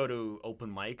 I also go to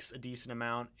open mics a decent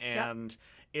amount, and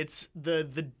it's the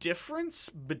difference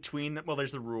between them. Well,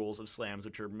 there's the rules of slams,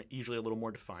 which are usually a little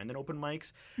more defined than open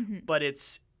mics, but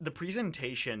it's the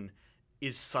presentation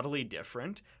is subtly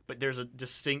different, but there's a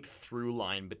distinct through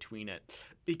line between it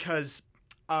because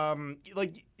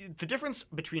like the difference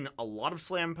between a lot of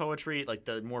slam poetry, like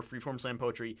the more freeform slam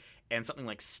poetry, and something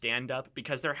like stand-up,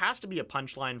 because there has to be a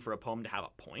punchline for a poem to have a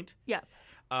point,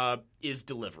 is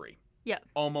delivery. Yeah.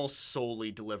 Almost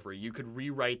solely delivery. You could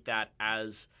rewrite that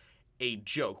as a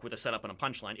joke with a setup and a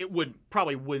punchline. It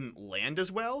probably wouldn't land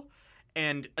as well.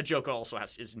 And a joke also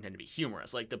is intended to be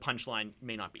humorous. Like, the punchline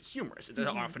may not be humorous. It's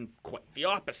often quite the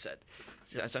opposite.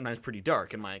 It's sometimes pretty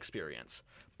dark in my experience.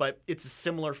 But it's a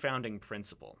similar founding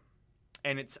principle.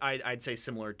 And it's I'd say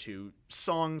similar to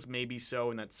songs, maybe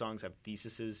so, in that songs have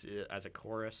theses as a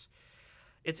chorus.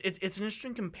 It's an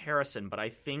interesting comparison, but I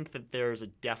think that there's a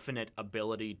definite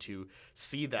ability to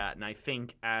see that. And I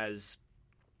think as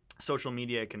social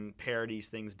media can pare these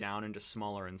things down into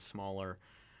smaller and smaller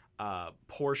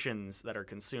portions that are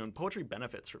consumed, poetry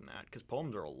benefits from that because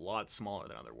poems are a lot smaller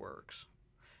than other works.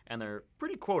 And they're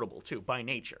pretty quotable, too, by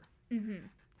nature. Mm-hmm.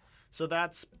 So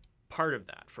that's part of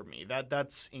that for me.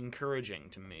 That's encouraging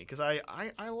to me because I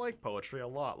like poetry a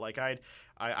lot. Like, I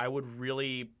would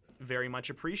really very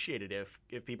much appreciate it if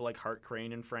people like Hart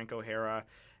Crane and Frank O'Hara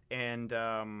and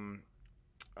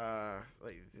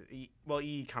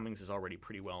E. Cummings is already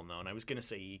pretty well known. I was gonna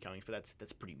say E. Cummings, but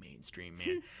that's pretty mainstream,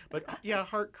 man. But yeah,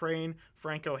 Hart Crane,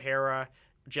 Frank O'Hara,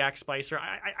 Jack Spicer.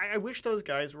 I wish those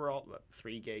guys were all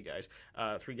three gay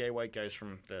white guys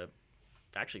from the.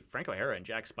 Actually, Frank O'Hara and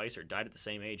Jack Spicer died at the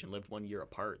same age and lived 1 year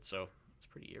apart, so it's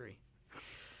pretty eerie.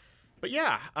 But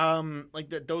yeah,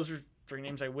 those are three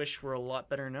names I wish were a lot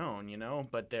better known, you know.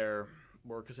 But their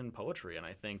work is in poetry, and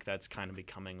I think that's kind of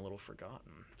becoming a little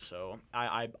forgotten. So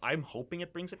I'm hoping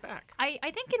it brings it back. I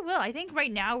think it will. I think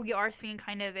right now we are seeing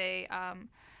kind of a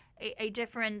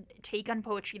different take on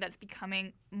poetry that's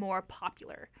becoming more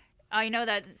popular. I know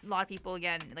that a lot of people,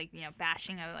 again,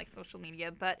 bashing out social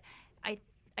media, but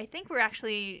I think we're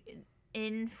actually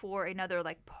in for another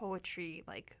poetry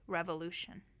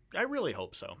revolution. I really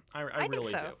hope so. I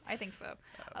really do. I think so.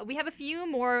 We have a few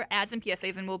more ads and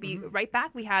PSAs, and we'll be right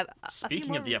back. We have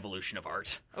Speaking of the evolution of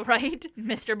art. Right?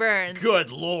 Mr. Burns.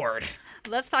 Good Lord.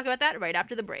 Let's talk about that right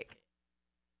after the break.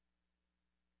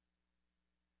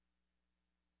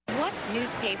 What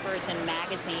newspapers and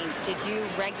magazines did you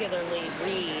regularly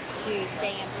read to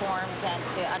stay informed and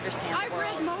to understand the world?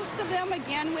 I've read most of them,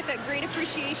 again, with a great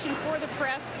appreciation for the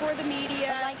press, for the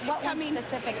media. But what ones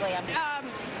specifically?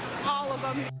 All of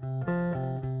them.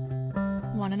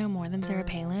 Want to know more than Sarah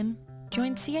Palin?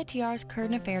 Join CITR's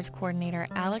Current Affairs Coordinator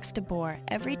Alex DeBoer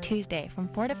every Tuesday from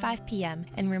 4 to 5 p.m.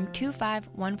 in room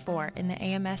 2514 in the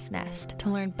AMS Nest to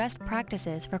learn best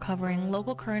practices for covering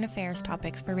local current affairs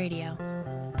topics for radio.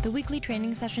 The weekly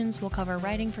training sessions will cover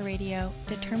writing for radio,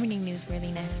 determining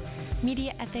newsworthiness,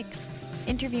 media ethics,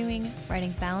 interviewing,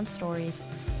 writing balanced stories,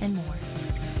 and more.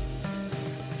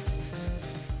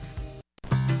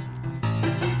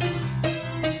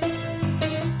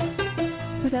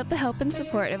 Without the help and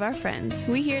support of our friends,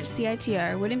 we here at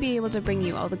CITR wouldn't be able to bring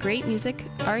you all the great music,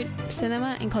 art,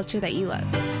 cinema, and culture that you love.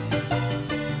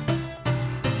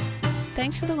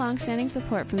 Thanks to the long-standing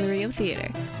support from the Rio Theatre,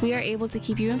 we are able to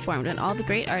keep you informed on all the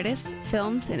great artists,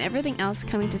 films, and everything else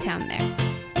coming to town there.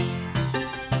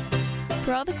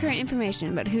 For all the current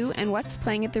information about who and what's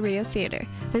playing at the Rio Theatre,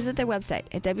 visit their website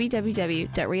at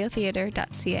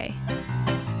www.riotheatre.ca.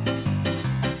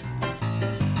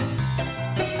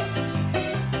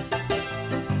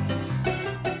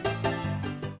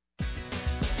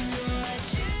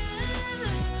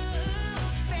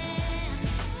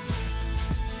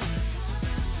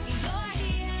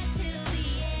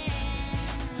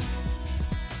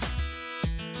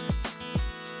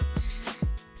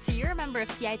 member of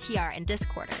CITR and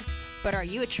Discorder. But are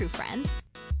you a true friend?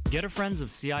 Get a Friends of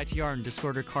CITR and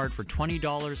Discorder card for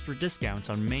 $20 for discounts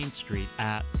on Main Street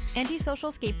at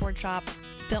Antisocial Skateboard Shop,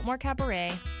 Biltmore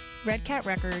Cabaret, Red Cat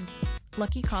Records,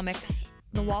 Lucky Comics,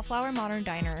 the Wallflower Modern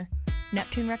Diner,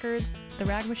 Neptune Records, the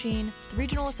Rag Machine, the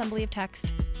Regional Assembly of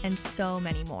Text, and so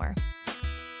many more.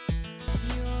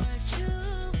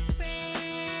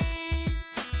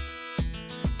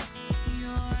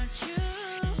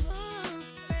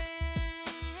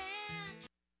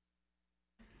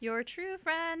 Your true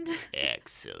friend.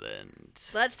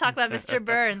 Excellent. Let's talk about Mr.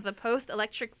 Burns, a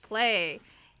post-electric play.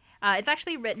 It's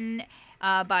actually written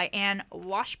by Anne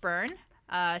Washburn.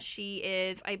 She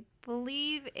is, I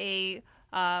believe, a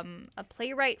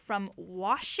playwright from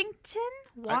Washington.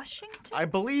 I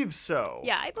believe so.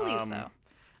 Yeah, I believe so.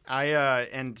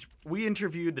 And we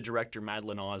interviewed the director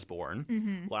Madeline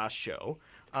Osborne last show.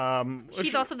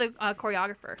 She's also the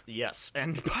choreographer. Yes,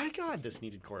 and by God, this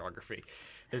needed choreography.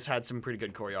 This had some pretty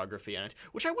good choreography in it,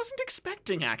 which I wasn't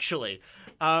expecting, actually.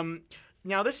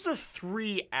 Now, this is a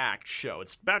 3-act show.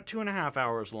 It's about 2.5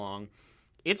 hours long.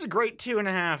 It's a great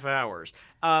 2.5 hours.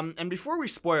 And before we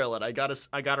spoil it, I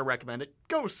gotta recommend it.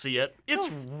 Go see it.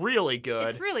 It's really good.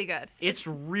 It's really good. It's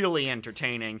really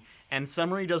entertaining, and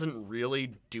summary doesn't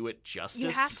really do it justice. You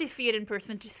have to see it in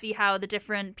person to see how the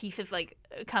different pieces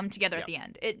come together at the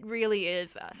end. It really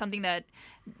is something that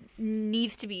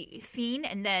needs to be seen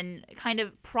and then kind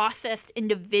of processed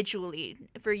individually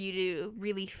for you to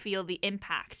really feel the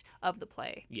impact of the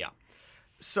play. Yeah.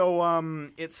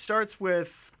 So it starts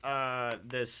with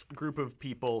this group of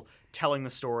people telling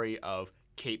the story of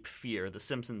Cape Fear, the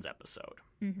Simpsons episode.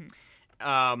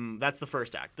 That's the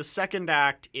first act. The second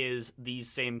act is these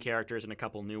same characters and a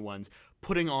couple new ones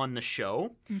putting on the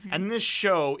show. And this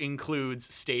show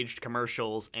includes staged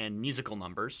commercials and musical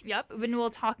numbers. Yep. And we'll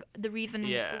talk the reason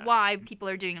why people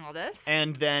are doing all this.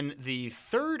 And then the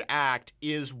third act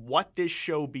is what this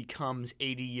show becomes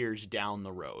 80 years down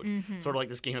the road. Sort of like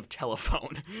this game of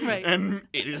telephone. Right. And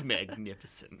it is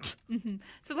magnificent.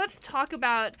 So let's talk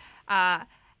about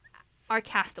our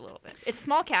cast a little bit. It's a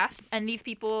small cast, and these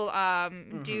people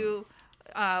do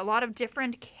a lot of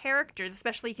different characters,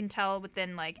 especially you can tell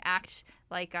within act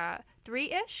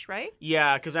 3-ish, right?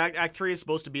 Yeah, because act 3 is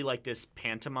supposed to be like this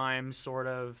pantomime sort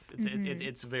of.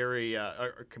 It's very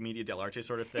a commedia dell'arte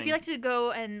sort of thing. If you'd like to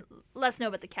go and let us know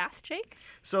about the cast, Jake.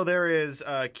 So there is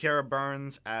Kara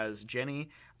Burns as Jenny,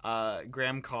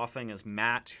 Graham Coughing as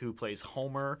Matt, who plays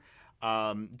Homer,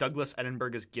 Douglas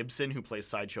Edinburgh as Gibson, who plays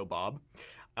Sideshow Bob,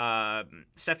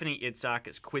 Stephanie Itzhak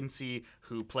as Quincy,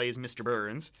 who plays Mr.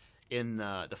 Burns in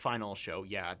the final show.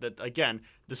 Yeah, again,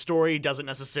 the story doesn't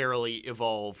necessarily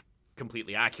evolve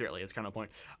completely accurately. It's kind of the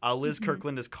point. Liz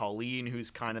Kirkland as Colleen,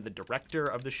 who's kind of the director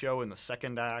of the show in the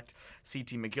second act.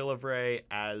 C.T. McGillivray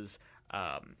as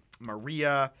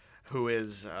Maria, who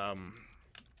is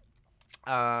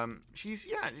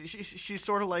she's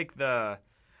sort of like the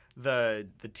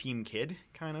team kid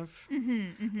kind of.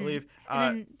 I believe.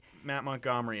 Matt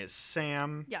Montgomery is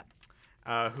Sam. Yeah.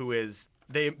 Who is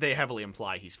they heavily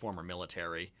imply he's former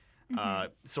military.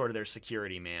 Sort of their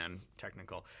security man,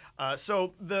 technical.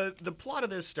 So the plot of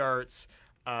this starts,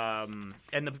 and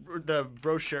the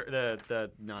brochure,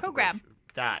 not program. The brochure,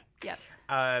 that. Yep.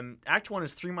 Act 1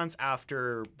 is 3 months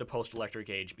after the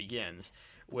post-electric age begins,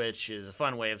 which is a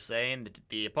fun way of saying that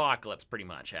the apocalypse pretty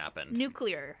much happened.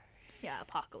 Nuclear. Yeah,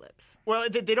 apocalypse. Well,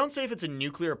 they don't say if it's a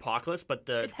nuclear apocalypse, but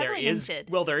there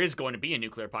is going to be a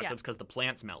nuclear apocalypse because the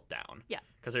plants melt down. Yeah.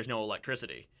 Because there's no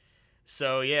electricity.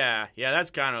 So yeah,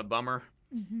 that's kind of a bummer.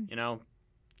 You know,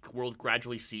 the world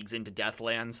gradually segs into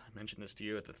Deathlands. I mentioned this to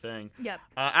you at the thing. Yep.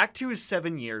 Act 2 is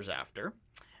 7 years after,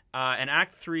 and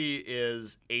Act 3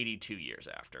 is 82 years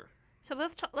after. So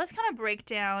let's kind of break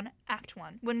down Act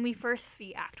 1. When we first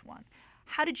see Act 1,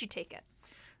 how did you take it?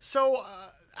 So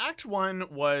Act 1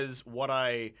 was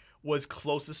was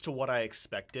closest to what I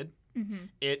expected.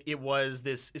 It was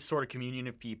this sort of communion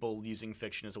of people using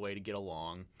fiction as a way to get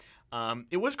along.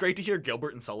 It was great to hear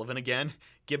Gilbert and Sullivan again.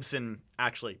 Gibson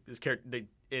actually is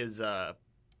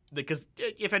because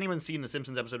if anyone's seen the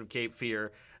Simpsons episode of Cape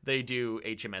Fear, they do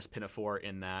HMS Pinafore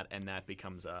in that, and that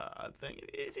becomes a thing.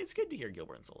 It's good to hear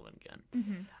Gilbert and Sullivan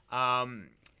again.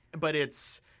 But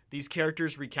it's these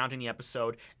characters recounting the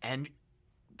episode, and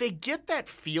they get that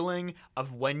feeling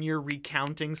of when you're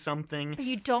recounting something. But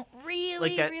you don't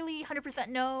really 100%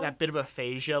 know. That bit of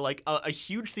aphasia. Like, a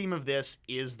huge theme of this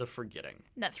is the forgetting.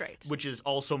 That's right. Which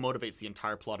also motivates the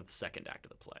entire plot of the second act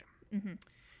of the play.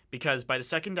 Because by the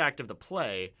second act of the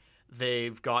play,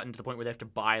 they've gotten to the point where they have to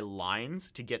buy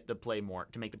lines to make the play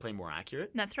more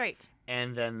accurate. That's right.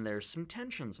 And then there's some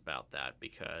tensions about that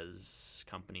because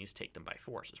companies take them by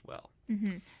force as well.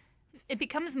 Mm-hmm. It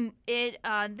becomes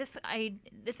this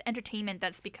entertainment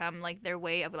that's become like their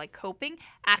way of like coping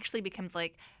actually becomes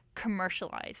like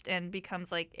commercialized and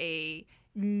becomes like a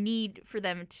need for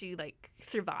them to like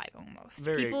survive almost.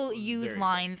 People use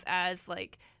lines as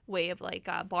like way of like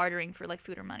bartering for like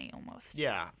food or money almost.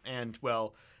 Yeah, and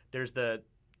well, there's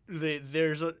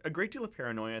there's a great deal of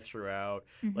paranoia throughout.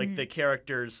 Mm-hmm. Like the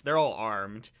characters, they're all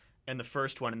armed, and the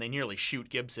first one, and they nearly shoot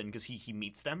Gibson because he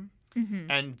meets them,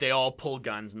 and they all pull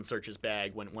guns and search his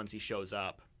bag once he shows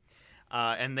up.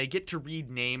 And they get to read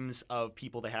names of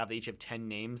people they have. They each have 10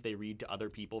 names they read to other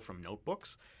people from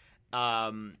notebooks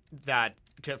for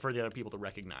the other people to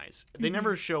recognize. They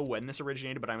never show when this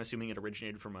originated, but I'm assuming it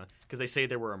originated from because they say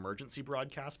there were emergency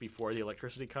broadcasts before the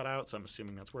electricity cut out, so I'm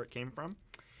assuming that's where it came from.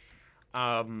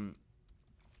 And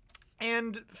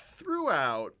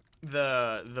throughout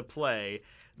the play,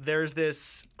 there's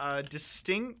this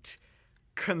distinct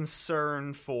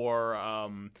concern for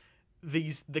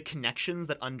the connections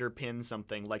that underpin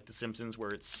something like The Simpsons,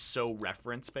 where it's so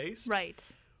reference-based. Right.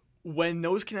 When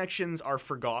those connections are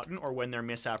forgotten or when they're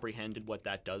misapprehended, what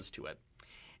that does to it.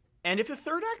 And if the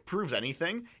third act proves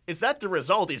anything, it's that the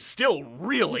result is still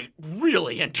really,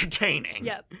 really entertaining.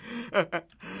 Yep.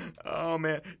 Oh,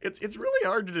 man. It's really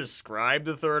hard to describe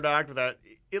the third act without...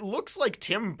 It looks like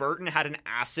Tim Burton had an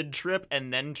acid trip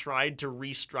and then tried to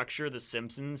restructure The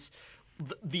Simpsons.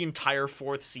 The entire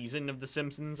fourth season of The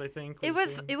Simpsons, I think. It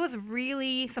was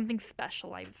really something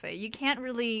special, I would say. You can't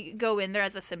really go in there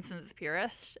as a Simpsons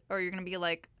purist, or you're going to be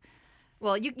like...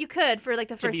 Well, you could for like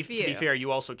the first few. To be fair, you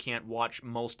also can't watch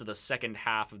most of the second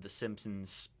half of The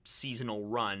Simpsons seasonal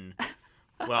run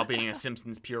while being a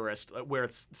Simpsons purist, where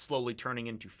it's slowly turning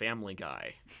into Family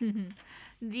Guy.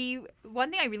 The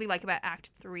one thing I really like about Act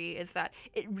 3 is that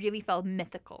it really felt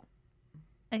mythical.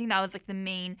 I think that was like the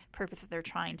main purpose that they're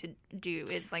trying to do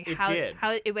is like how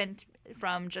it went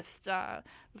from just a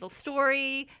little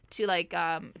story to like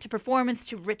to performance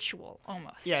to ritual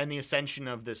almost. Yeah, and the ascension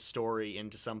of this story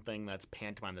into something that's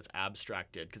pantomime, that's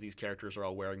abstracted, because these characters are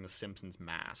all wearing the Simpsons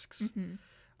masks.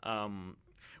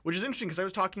 Which is interesting because I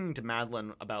was talking to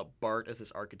Madeline about Bart as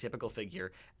this archetypical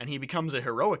figure, and he becomes a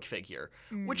heroic figure,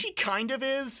 which he kind of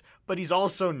is, but he's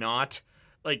also not.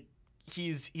 Like,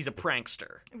 he's a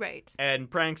prankster. Right. And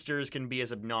pranksters can be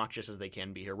as obnoxious as they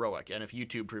can be heroic. And if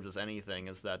YouTube proves us anything,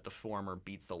 is that the former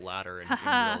beats the latter in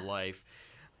real life.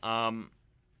 And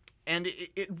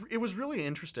it was really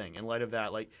interesting in light of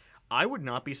that. Like, I would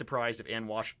not be surprised if Anne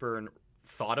Washburn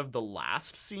thought of the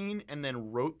last scene and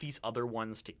then wrote these other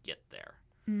ones to get there.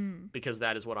 Because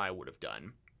that is what I would have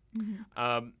done.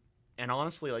 And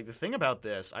honestly, like, the thing about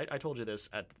this, I told you this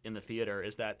in the theater,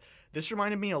 is that this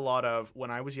reminded me a lot of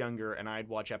when I was younger and I'd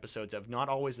watch episodes of not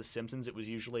always The Simpsons. It was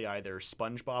usually either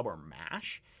SpongeBob or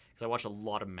MASH, because I watched a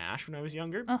lot of MASH when I was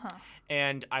younger.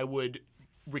 And I would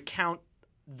recount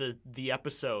the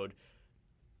episode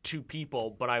to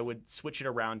people, but I would switch it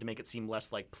around to make it seem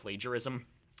less like plagiarism.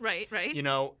 Right. You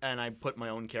know, and I put my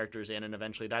own characters in, and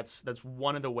eventually that's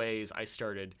one of the ways I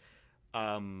started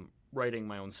writing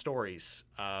my own stories,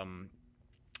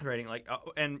 writing like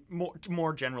and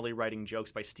more generally writing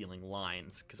jokes by stealing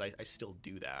lines, because I still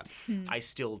do that. I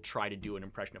still try to do an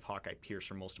impression of Hawkeye Pierce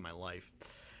for most of my life.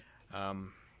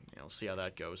 We'll see how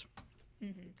that goes.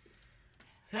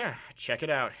 Yeah, check it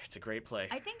out. It's a great play.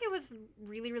 I think it was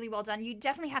really, really well done. You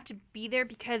definitely have to be there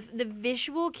because the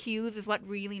visual cues is what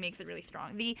really makes it really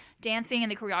strong. The dancing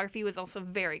and the choreography was also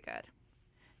very good.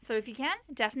 So if you can,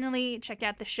 definitely check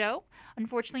out the show.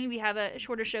 Unfortunately, we have a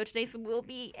shorter show today, so we'll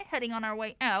be heading on our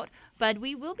way out. But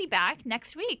we will be back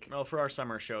next week. Well, for our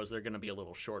summer shows, they're going to be a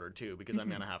little shorter, too, because I'm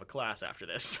going to have a class after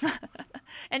this.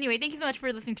 Anyway, thank you so much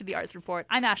for listening to the Arts Report.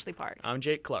 I'm Ashley Park. I'm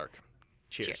Jake Clark.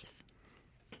 Cheers. Cheers.